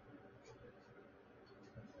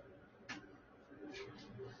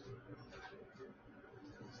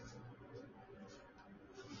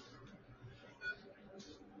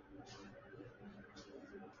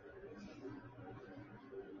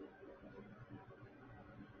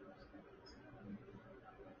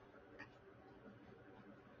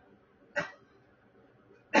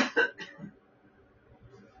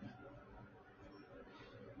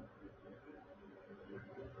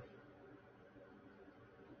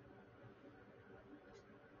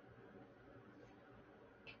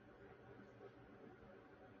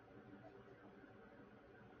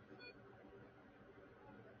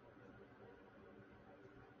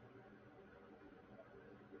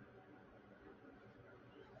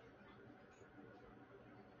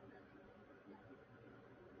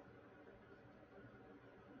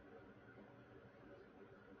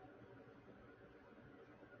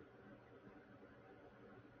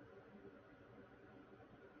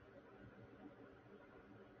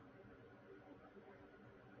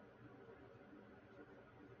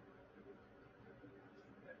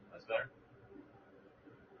 That's better.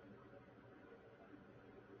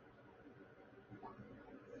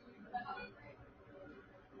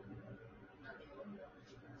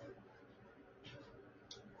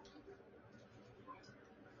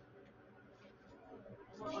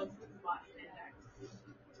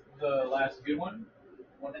 The last good one,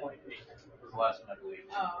 1.8 was the last one, I believe.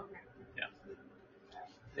 Oh, okay. Yeah.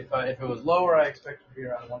 If it was lower, I expect it to be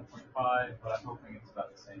around 1.5, but I'm hoping it's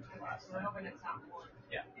about the same as last So we're time. hoping it's not more.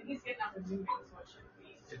 Yeah. And he's getting out the moving, so it shouldn't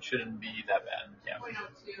be. It shouldn't be that bad. Yeah.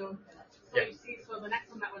 0.02. So Yeah. you see, so the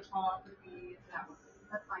next one that would fall off would be that one.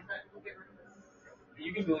 That's fine, but we'll get rid of this.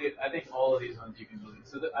 You can delete. I think all of these ones you can delete.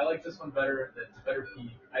 So I like this one better. That's better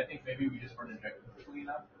peak. I think maybe we just weren't injecting quickly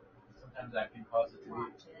enough. Sometimes that can cause it to be.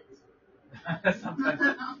 Sometimes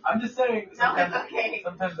I'm just saying. Sometimes,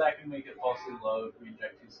 sometimes that can make it falsely low if we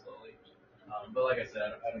inject too slowly. But like I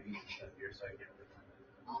said, I don't use stuff here, so I can't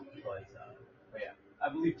really. But yeah, I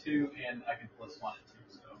believe 2, and I can plus 1 and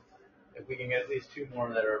 2. So if we can get at least 2 more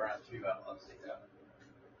that are around 2, I'll take that.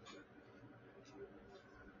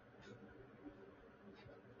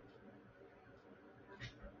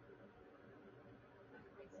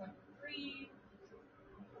 So 3.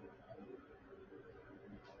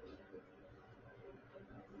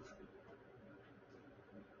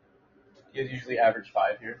 You guys usually average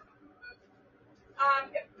 5 here.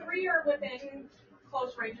 If 3 are within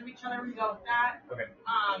close range of each other, we go with that. Okay.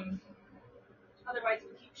 Otherwise, we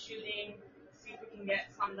keep shooting, see if we can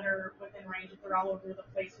get some that are within range. If they're all over the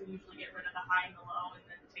place, we usually get rid of the high and the low and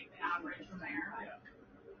then take the average from there. Yeah.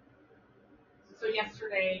 So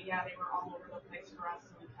yesterday, yeah, they were all over the place for us,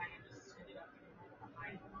 and we kind of just ended up getting rid of the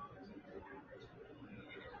high and the low and taking the average, and we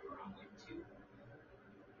ended up around like 2.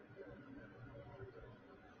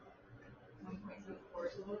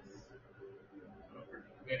 1.74 to those.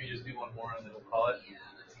 Maybe just do one more and then we'll call it. Yeah,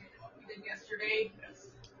 that's what we did yesterday. Yes.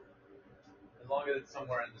 As long as it's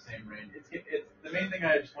somewhere in the same range. It's the main thing.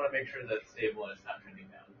 I just want to make sure that it's stable and it's not trending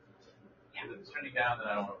down. Yeah. If it's trending down, then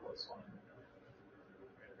I don't want to plus 1.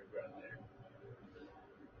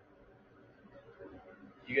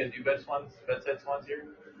 You guys do bedside swans here?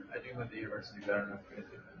 I do them at the university, but I don't know if you guys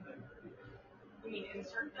do them. You mean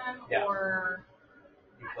insert them, Yeah. or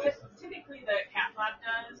Replace them. typically the cath lab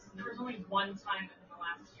does. There was only one time in the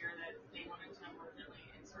last year that they wanted to emergently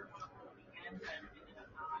insert one over the weekend, but ended up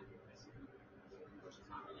not, which is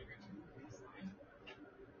not really good for this line.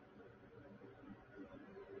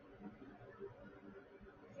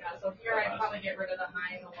 Yeah, so here I'd probably get rid of the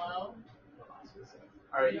high and the low.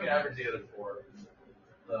 All right, you can average the other 4.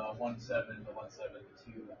 The 1.7, the 1.7, the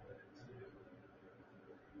 2.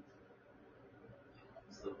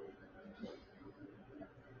 So, Is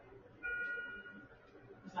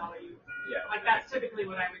that what you? yeah. Like that's typically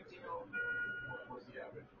what I would do. What was the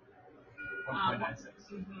average? 1.96.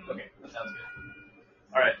 Mm-hmm. Okay, that sounds good.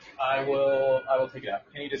 All right, I will take it out.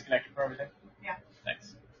 Can you disconnect it from everything? Yeah.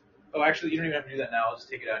 Thanks. Oh, actually, you don't even have to do that now. I'll just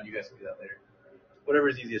take it out, and you guys can do that later. Whatever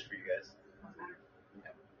is easiest for you guys.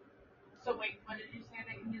 Yeah. So wait, what did you say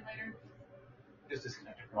they can do later? Just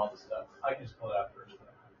disconnect it from all the stuff. I can just pull it out first.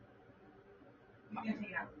 You can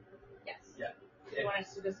take it out. Yes. Yeah. You want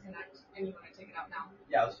us to disconnect, and you want to take it out now?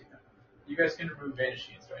 Yeah, let's take that. You guys can remove Vanish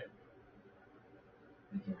sheets, right?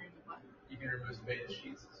 We can remove what? You can remove some Vanish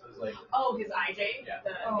sheets. So it's like. Oh, his IJ.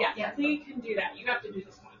 Yeah. Yeah. We can do that. You have to do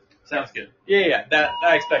this one. Sounds good. Yeah. That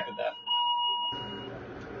I expected that.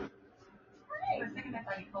 For a second, I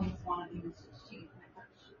thought he told us one of these sheets.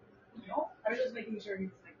 No, I was just making sure he's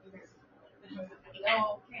like, you guys.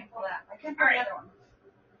 No, can't pull that. I can't All pull right. the other one.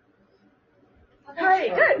 All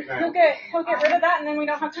right, good. He'll get rid of that, and then we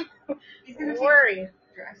don't have to He's gonna worry.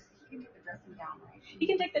 Dress. He can get the dressing down, right? He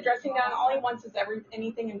can take the dressing down. All he wants is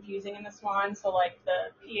anything infusing in the Swan. So like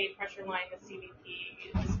the PA pressure line, the CVP,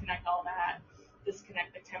 you disconnect all that.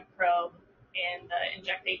 Disconnect the temp probe and the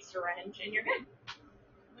injectate syringe, and you're good.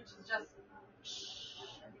 Which is just.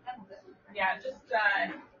 Yeah, just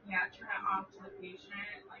turn it off to the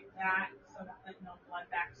patient like that, so that like no blood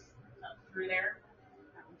backs up through there.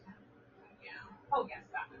 Yeah. Oh yes,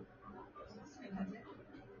 that one.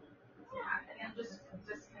 Yeah, and then just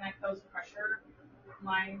disconnect those pressure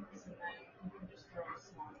lines, and then you can just throw the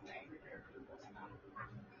Swan away.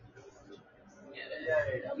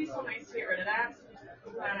 It'll be so nice to get rid of that. So just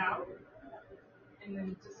pull that out, and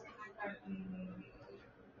then disconnect that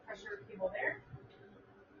pressure cable there.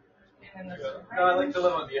 And then there's No, I like to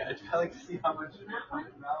live on the edge. I like to see how much. that one.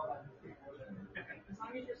 As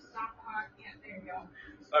long as you're stopped on, yeah, there you go.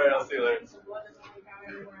 All right, I'll see you later. So blood doesn't leak out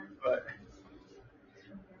everywhere. Bye.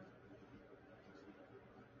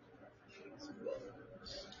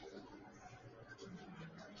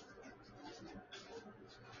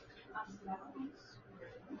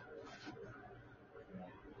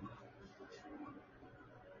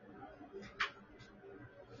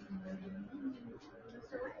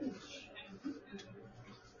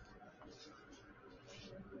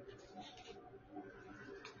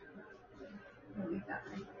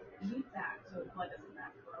 needs that so blood doesn't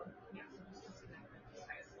backflow. Yeah, so just disconnect the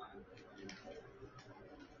sinus line.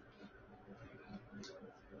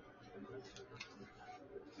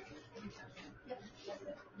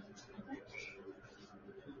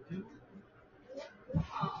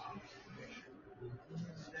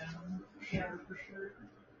 Yeah, for sure.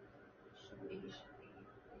 Should be.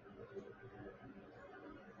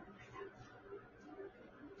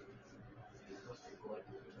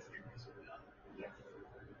 Yeah.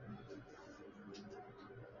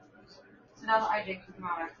 So now the IJ can come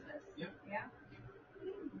out after this. Yep. Yeah.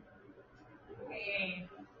 Hey,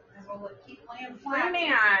 And we'll keep laying free flat.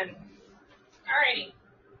 man. Alrighty.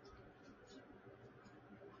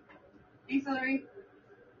 Thanks, Hillary.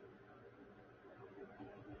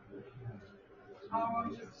 Oh,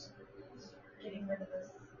 I'm just getting rid of this.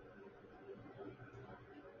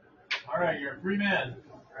 Alright, you're a free man.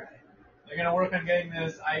 They're going to work on getting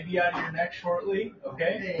this IV out of your neck shortly,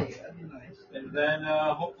 okay? Hey, that'd be nice. And then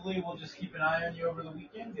hopefully we'll just keep an eye on you over the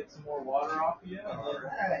weekend, get some more water off you. And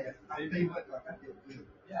Alright. I'll tell you what, I feel good.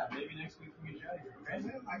 yeah, maybe next week we can get you out of here, okay?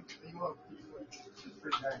 It's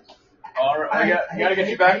pretty nice. Alright, we got to get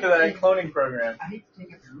you back to that cloning program. I hate to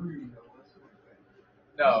take up your room, you know.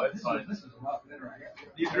 No, it's fine. This is a lot better.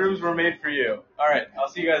 These rooms were made for you. Alright, I'll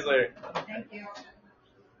see you guys later. Thank you.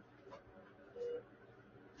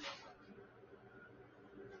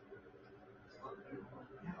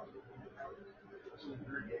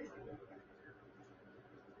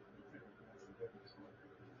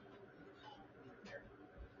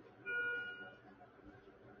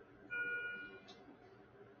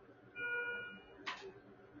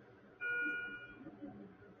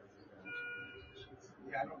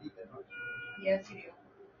 Yeah, I don't eat that much. Yes, you do.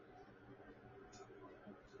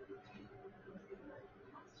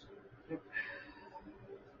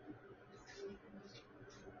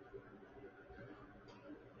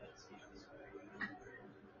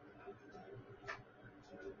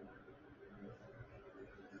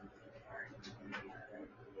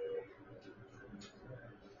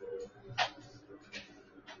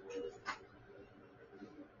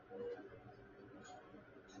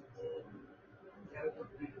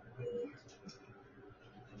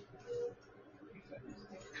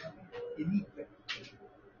 You need that.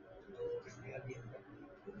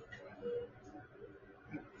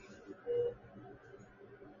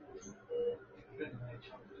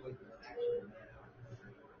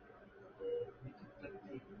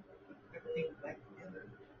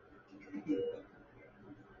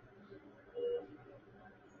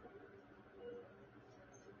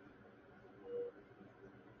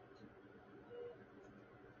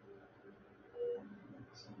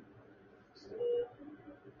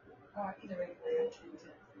 Either way, I got to use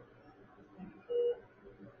it.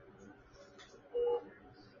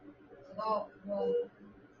 So we'll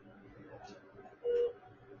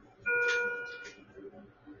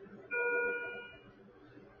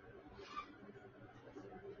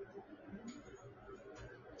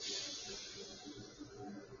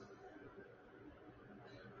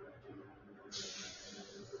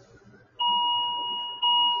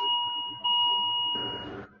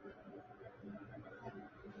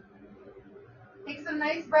take some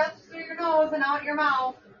nice breaths through your nose and out your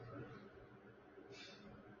mouth.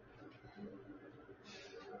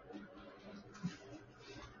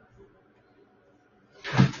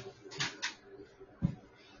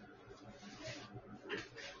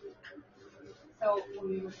 So when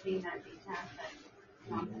we were seeing that DTAC, that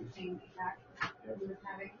non-sustained DTAC that he was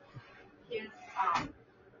having, his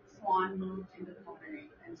swan moved into the pulmonary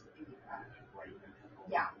into the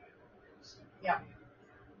yeah. Yeah.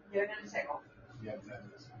 They're gonna tickle. Yeah, that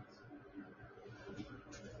makes sense.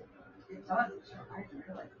 It does. I didn't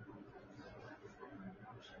realize.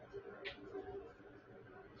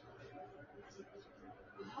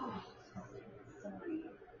 Oh, sorry.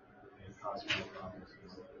 It causes more problems.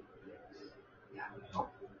 Yeah.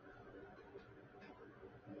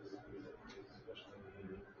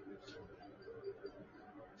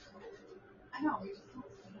 I know, we just don't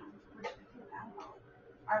see them, which I feel bad about.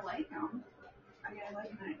 I like them. I mean, I like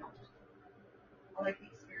them and I don't. I like the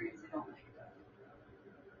experience, I don't like it.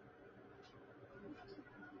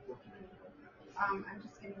 I'm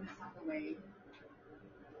just getting this out of the way.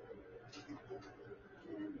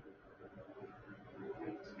 And I'm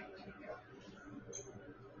going to take it.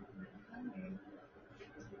 Okay.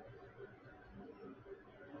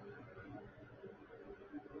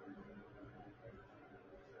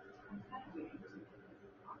 I'm kind of waiting to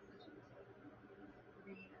oxygen to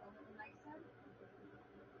read a little nicer.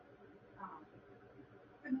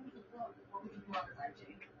 And then we can pull up what we can pull up as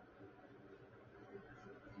IJ.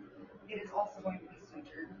 It is also going to be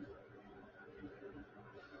sutured.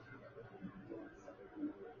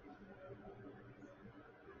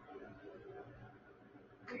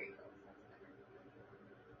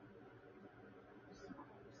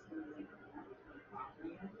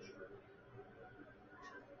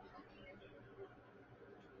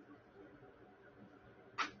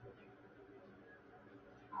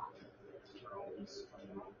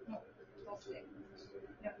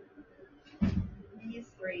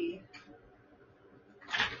 3.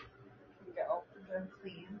 Go. They're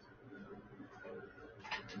cleaned.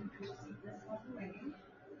 Just this one away.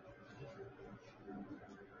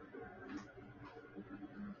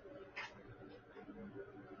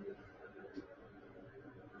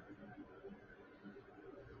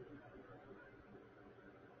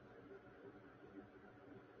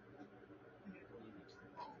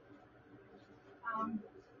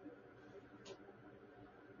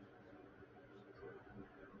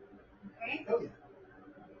 Okay. Oh, yeah.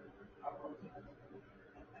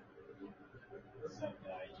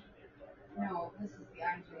 No, this is the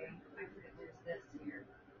IJ. I forget there's this here.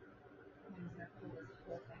 I'm gonna pull this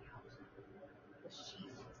whole thing out. The sheet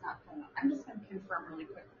is not pulling out. I'm just gonna confirm really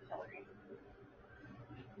quick with Hillary.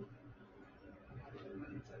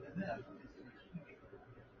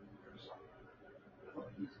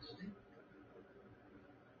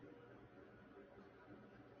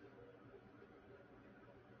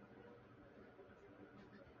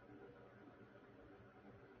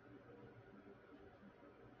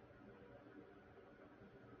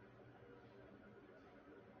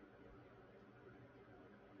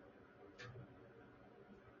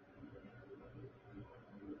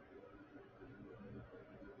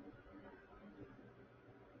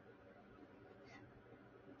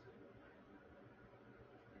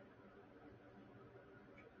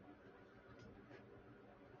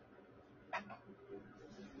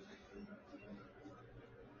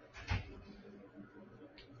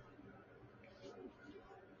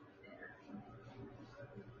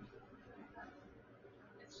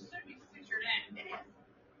 It should be sutured in. It is.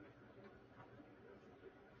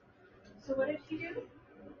 So what did he do?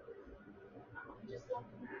 Oh, he just left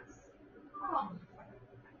a mess. Oh.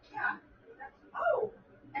 Yeah. Oh.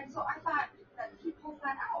 And so I thought that he pulled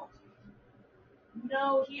that out.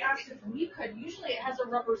 No, he asked if we could. Usually it has a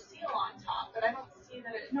rubber seal on top, but I don't see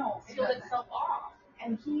that it sealed doesn't. itself off.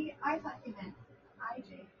 And I thought he meant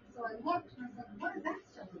IJ. So I looked and I was like, what is that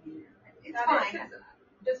still in here? It's That fine. is his-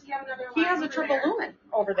 Does he have another He line has a over triple there? lumen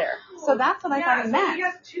over there. So that's what I thought he so meant. he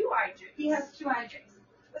has 2 IJs. He has 2 IJs.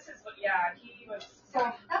 This is what, he was.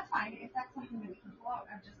 So that's fine. If that's something that we can pull out,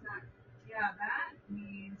 I'm just not. Yeah, that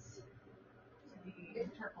needs to be.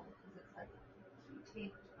 It's triple because it's like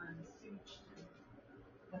taped on suture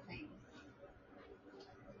the things.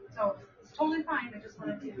 So it's totally fine. I just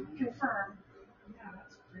wanted to confirm. Yeah,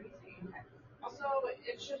 that's crazy. Also,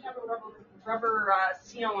 it should have a rubber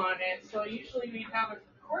seal on it. So usually we have a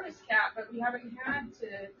Cordis cap, but we haven't had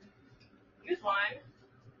to use one.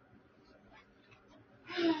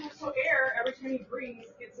 So air, every time you breathe,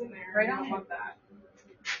 gets in there. Right You on don't in. want that.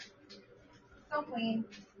 So clean.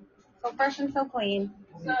 So fresh and so clean.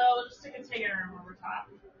 So just stick a container over top.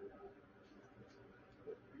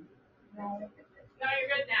 No, you're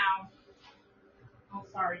good now. Oh,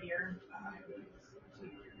 sorry, dear.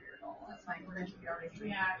 That's fine. We're going to be already.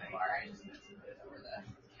 Yeah, they are. I just need to put it over the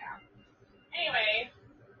cap. Anyway.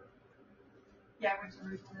 Yeah, I went to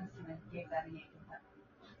Ruth and I gave that a yank.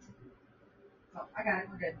 So I got it.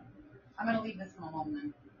 We're good. I'm going to leave this one alone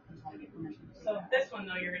then until I get permission to take So it out. this one,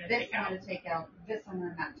 though, you're going to This take I'm out. going to take out. This I'm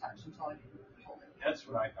going to not touch until I get hold it. That's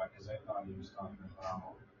what I thought, because I thought he was talking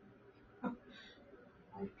about.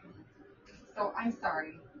 So I'm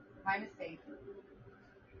sorry. My mistake.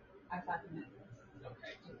 I thought you meant this.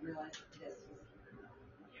 Okay. I didn't realize that this was.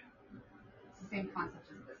 It's the same concept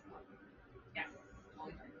as this one. Yes.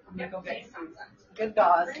 Totally fine. I'm going to go Same get concept. good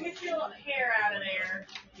gauze. We're going to get your hair out of there.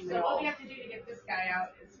 So what we have to do to get this guy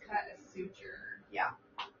out is cut a suture. Yeah.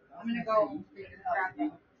 I'm going to go grab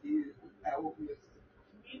them. You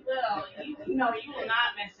will. No, you will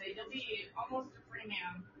not miss it. You'll be almost a free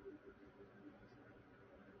man.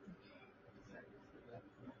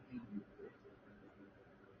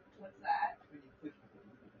 What's that?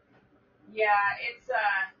 Yeah,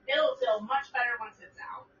 it'll feel much better once it's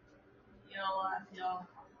out. You'll feel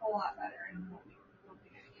a whole lot better and won't be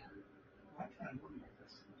it again.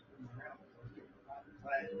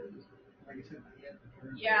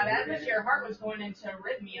 Yeah, that was your heart was going into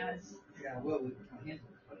arrhythmias. Yeah, well, with my hands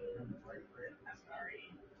right. I'm sorry.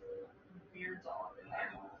 Beard's all up in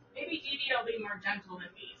there. Maybe Dee Dee will be more gentle than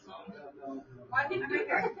me, so. No. I think we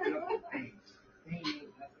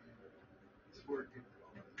It's work.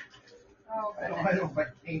 Oh, I don't like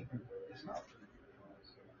pain. It's not.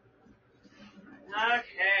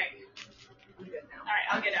 Okay. I'm good now. Alright,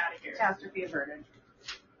 I'll get out of here. Catastrophe averted.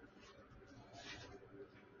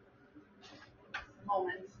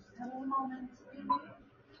 Moments. Hello, moments.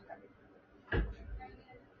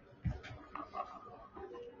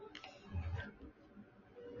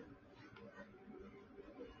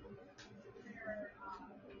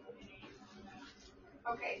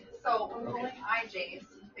 Okay, so when pulling IJs,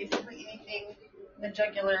 basically anything in the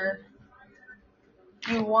jugular,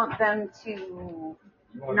 you want them to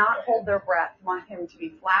not hold their breath. You want him to be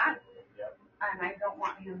flat, and I don't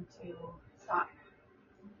want him to stop.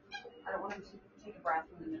 I don't want him to take a breath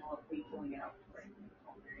in the middle of me pulling it out.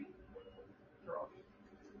 Right? Throat.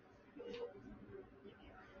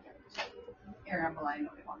 Air emboli,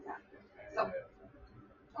 nobody wants that.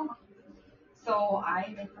 So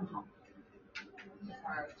I make them hump. That's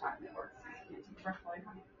how I was taught it works. You can't take a breath while you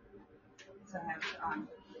hum. So I have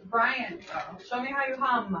Brian, show me how you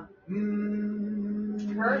hum.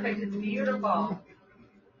 Perfect, it's beautiful.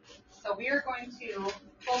 So we are going to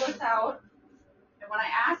pull this out, and when I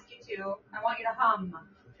ask you to, I want you to hum.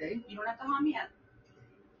 Okay. You don't have to hum yet.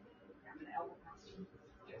 I'm gonna elbow past you.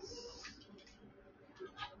 Yes.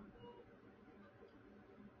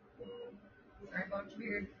 Sorry about your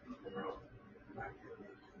beard.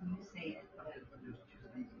 You say it.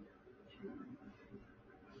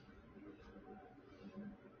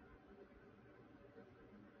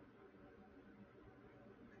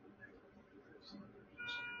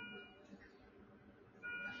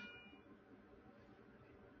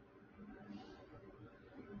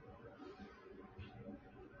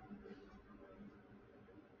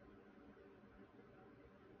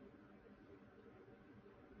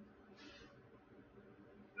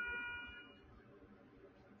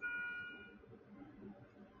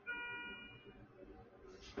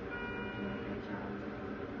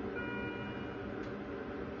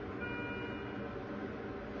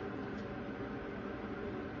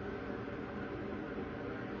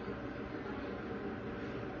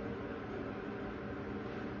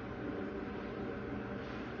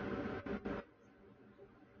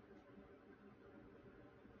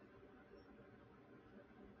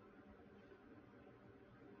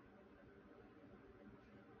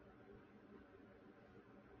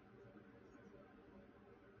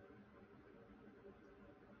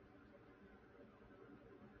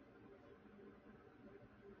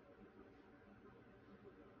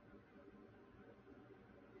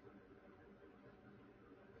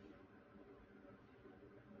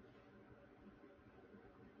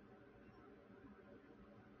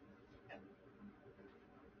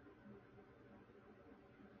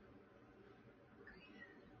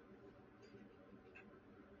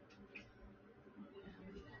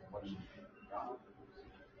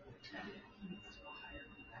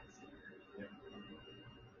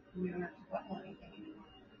 We don't have to button anything anymore.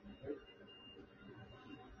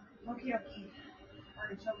 Okie dokie.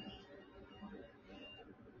 Artichoke.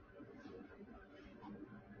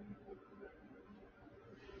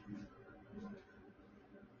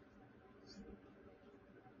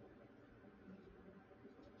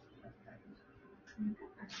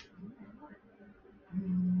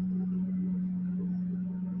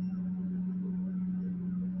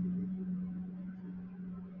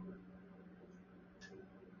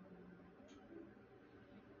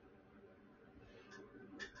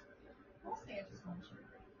 I'll say it just once.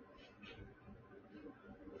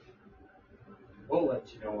 We'll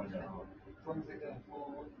let you know when they're home.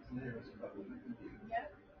 Yeah.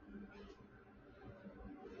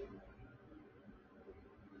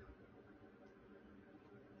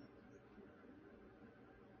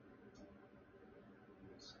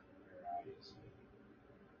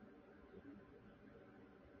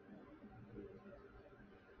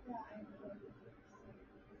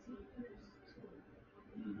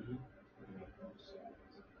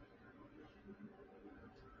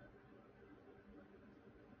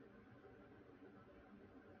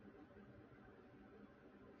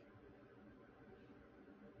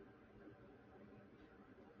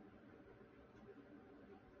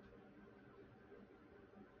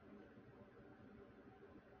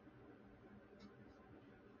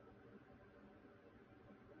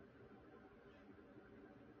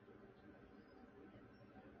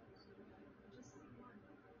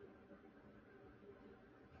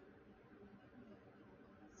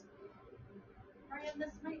 Brian,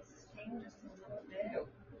 this might sting just a little bit.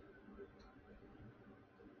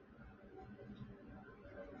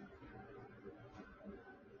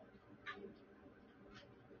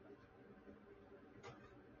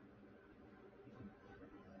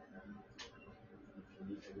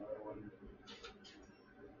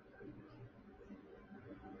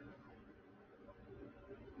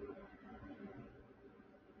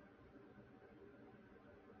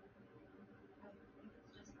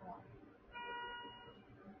 Just go on.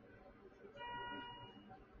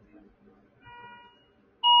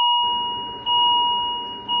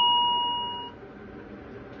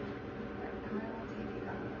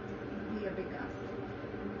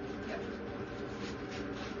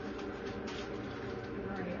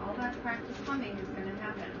 practice humming is going to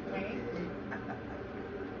happen, okay?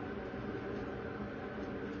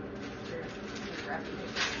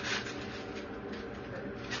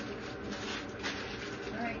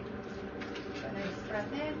 All right. Nice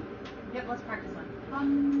breath in. Yep, let's practice one.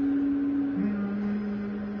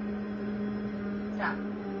 Stop.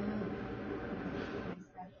 Nice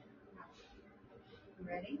breath in. You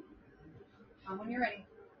ready? When you're ready.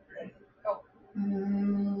 Go.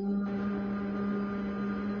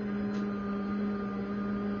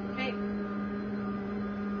 Okay.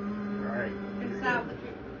 All right. Good sound.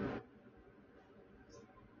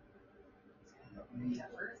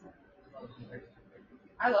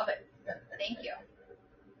 I love it. Thank you.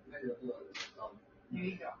 There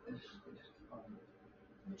you go.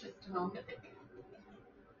 Just hum.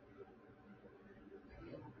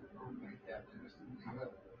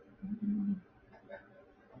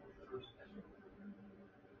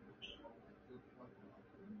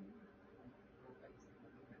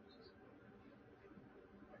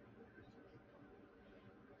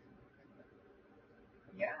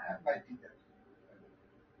 Yeah. I might do that.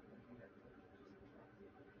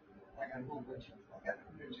 I got a whole bunch of, I got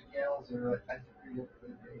hundreds of gals that are, I figured up the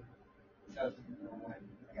day. Doesn't know when.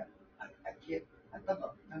 I can't, I thought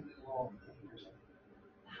about under the law.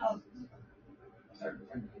 Houses. I started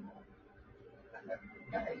finding them all. I got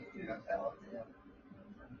guys, you know, out there.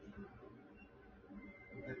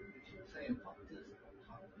 But if you're saying fuck this,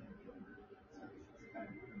 fuck that.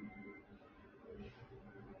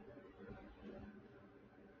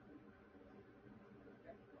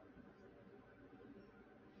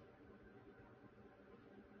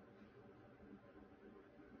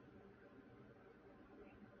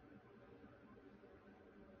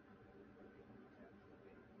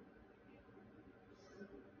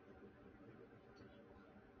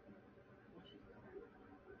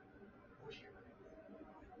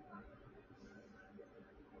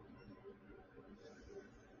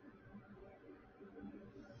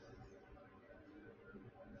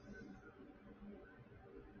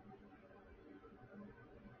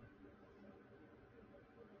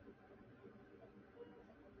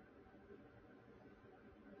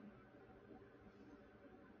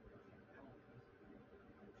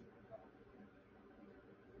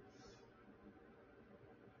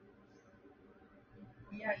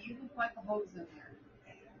 Yeah, you can plug the hose in there.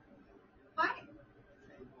 Hi.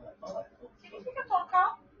 Did you take a phone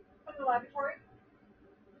call from the laboratory?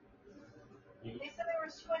 They said there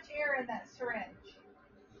was too much air in that syringe.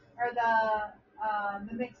 Or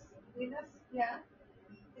the mixed venous, yeah.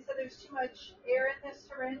 They said there's too much air in this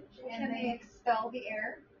syringe and they expel the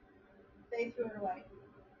air. They threw it away.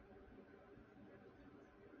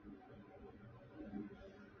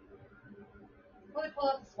 Well, they pull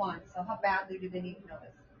out the swan, so how badly do they need to know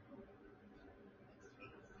this?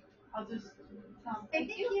 I'll just tell them.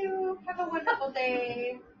 Thank you. Have a wonderful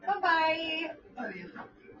day. Bye-bye.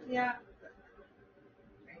 Yeah.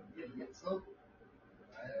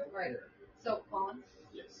 Right. So, Colin?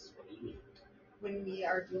 Yes. What do you need? When we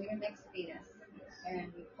are doing a mixed venous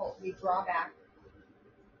and we draw back,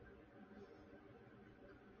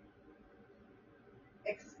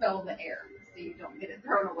 expel the air so you don't get it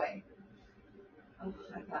thrown away. Oh,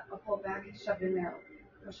 I thought I'll pull back and shove it in there,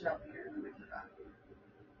 push it out here, and then I can back.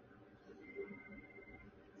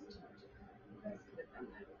 You guys could have done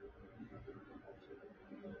that.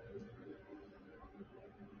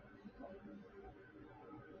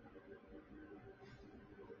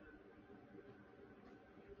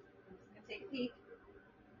 I'm just gonna take a peek.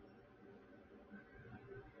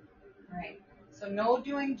 All right. So no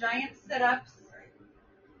doing giant sit-ups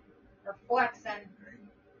or flexing.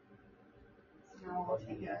 So now we'll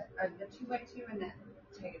take the 2x2 and then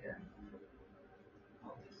take it there.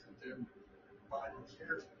 I'll just sit there and buy the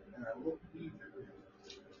chair, and I won't leave it.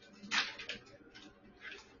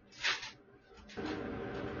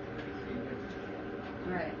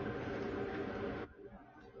 All right.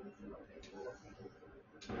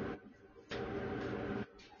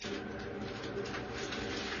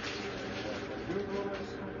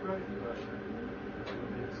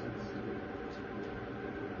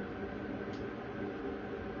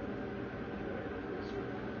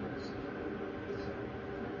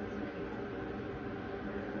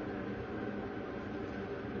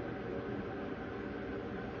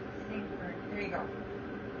 There you go.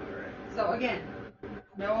 So again,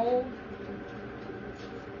 no,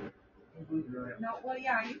 well,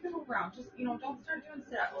 yeah, you can move around. Just, don't start doing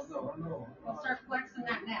sit-ups. No. We'll start flexing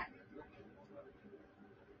that neck.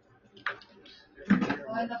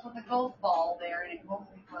 We'll end up with a golf ball there, and it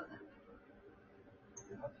won't be pleasant.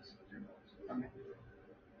 Okay.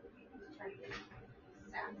 Just try to get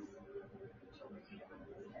sats.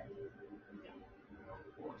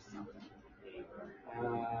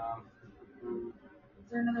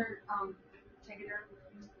 there another Tegaderm?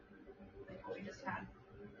 Like what we just had?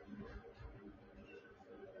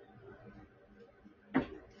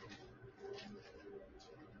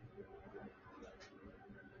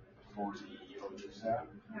 For the OJ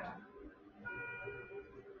Yeah.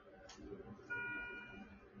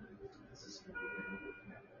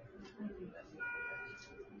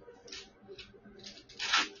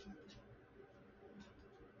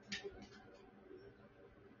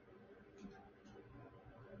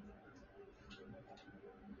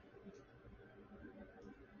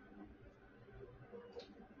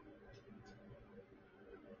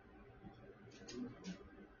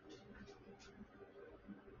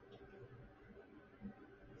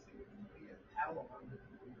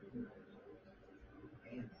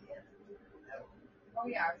 Oh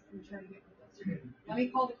yeah, I was going to try to get closer. Let me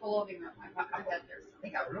call the co-living room. I bet there's. They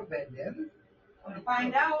got real bad damage. We'll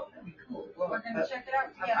find out. That'd be cool. Well, We're going to check it out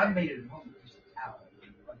together. I made it at home with just a towel.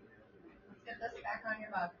 Let's get this back on your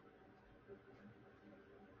mug.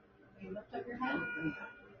 You lift up your hand.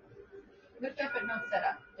 Lift up but no set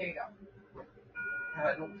up. There you go.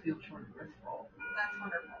 I don't feel short of breath at all. That's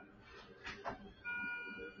wonderful.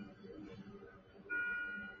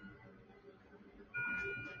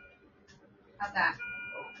 How's that?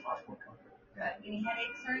 Oh, lots more comfort. Good. Any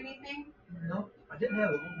headaches or anything? No, I didn't have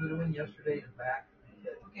a little bit of wind yesterday in the back.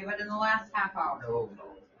 Okay, but in the last half hour? No.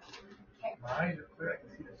 Okay. My eyes are clear. I can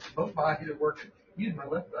see this. Both my eyes are working. Even my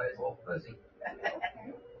left eye is all fuzzy.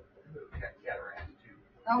 Cataract too.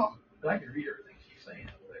 Oh, But I can read everything she's saying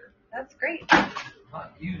up there. that's great.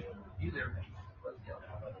 Not use everything.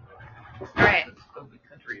 All right. So the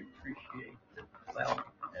country appreciate the sound.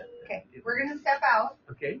 Okay, we're going to step out.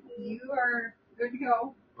 Okay. You are good to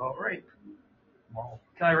go. All right. Well,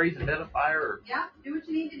 can I raise the edifier? Or? Yeah, do what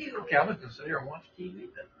you need to do. Okay, I'm just going to sit here and watch TV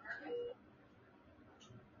then.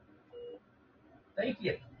 Thank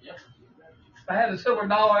you. Yep. If I had a silver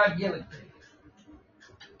dollar, I'd give it to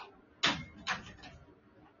you.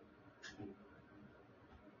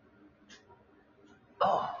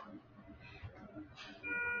 Oh.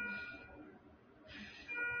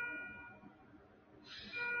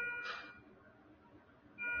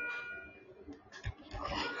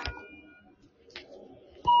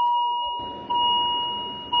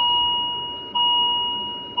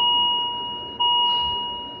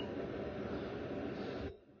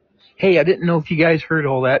 Hey, I didn't know if you guys heard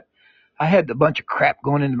all that. I had a bunch of crap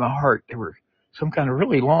going into my heart. They were some kind of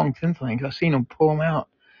really long, thin things. I seen them pull them out.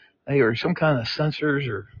 They were some kind of sensors,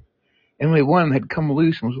 or only one of them had come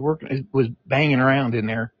loose and was banging around in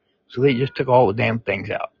there. So they just took all the damn things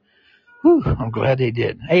out. Whew, I'm glad they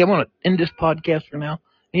did. Hey, I want to end this podcast for now.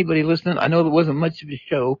 Anybody listening? I know there wasn't much of a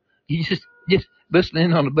show. You just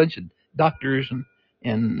listening on a bunch of doctors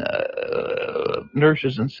and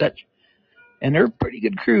nurses and such. And they're a pretty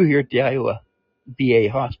good crew here at the Iowa VA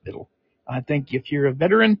hospital. I think if you're a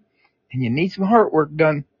veteran and you need some heart work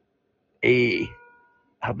done, I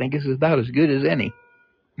think this is about as good as any.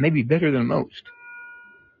 Maybe better than most.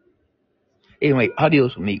 Anyway,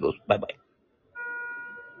 adios amigos. Bye-bye.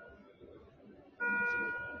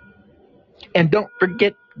 And don't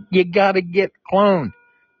forget, you gotta get cloned.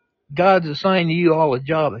 God's assigned you all a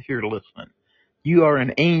job if you're listening. You are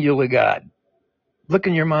an angel of God. Look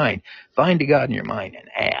in your mind. Find a God in your mind and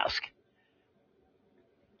ask.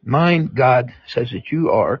 Mind, God says that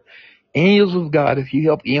you are angels of God if you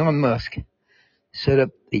help Elon Musk set up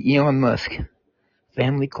the Elon Musk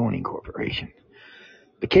Family Cloning Corporation.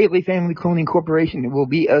 The Kately Family Cloning Corporation will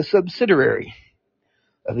be a subsidiary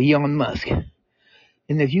of Elon Musk.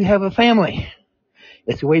 And if you have a family,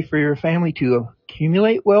 it's a way for your family to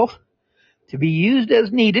accumulate wealth, to be used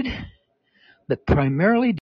as needed, but primarily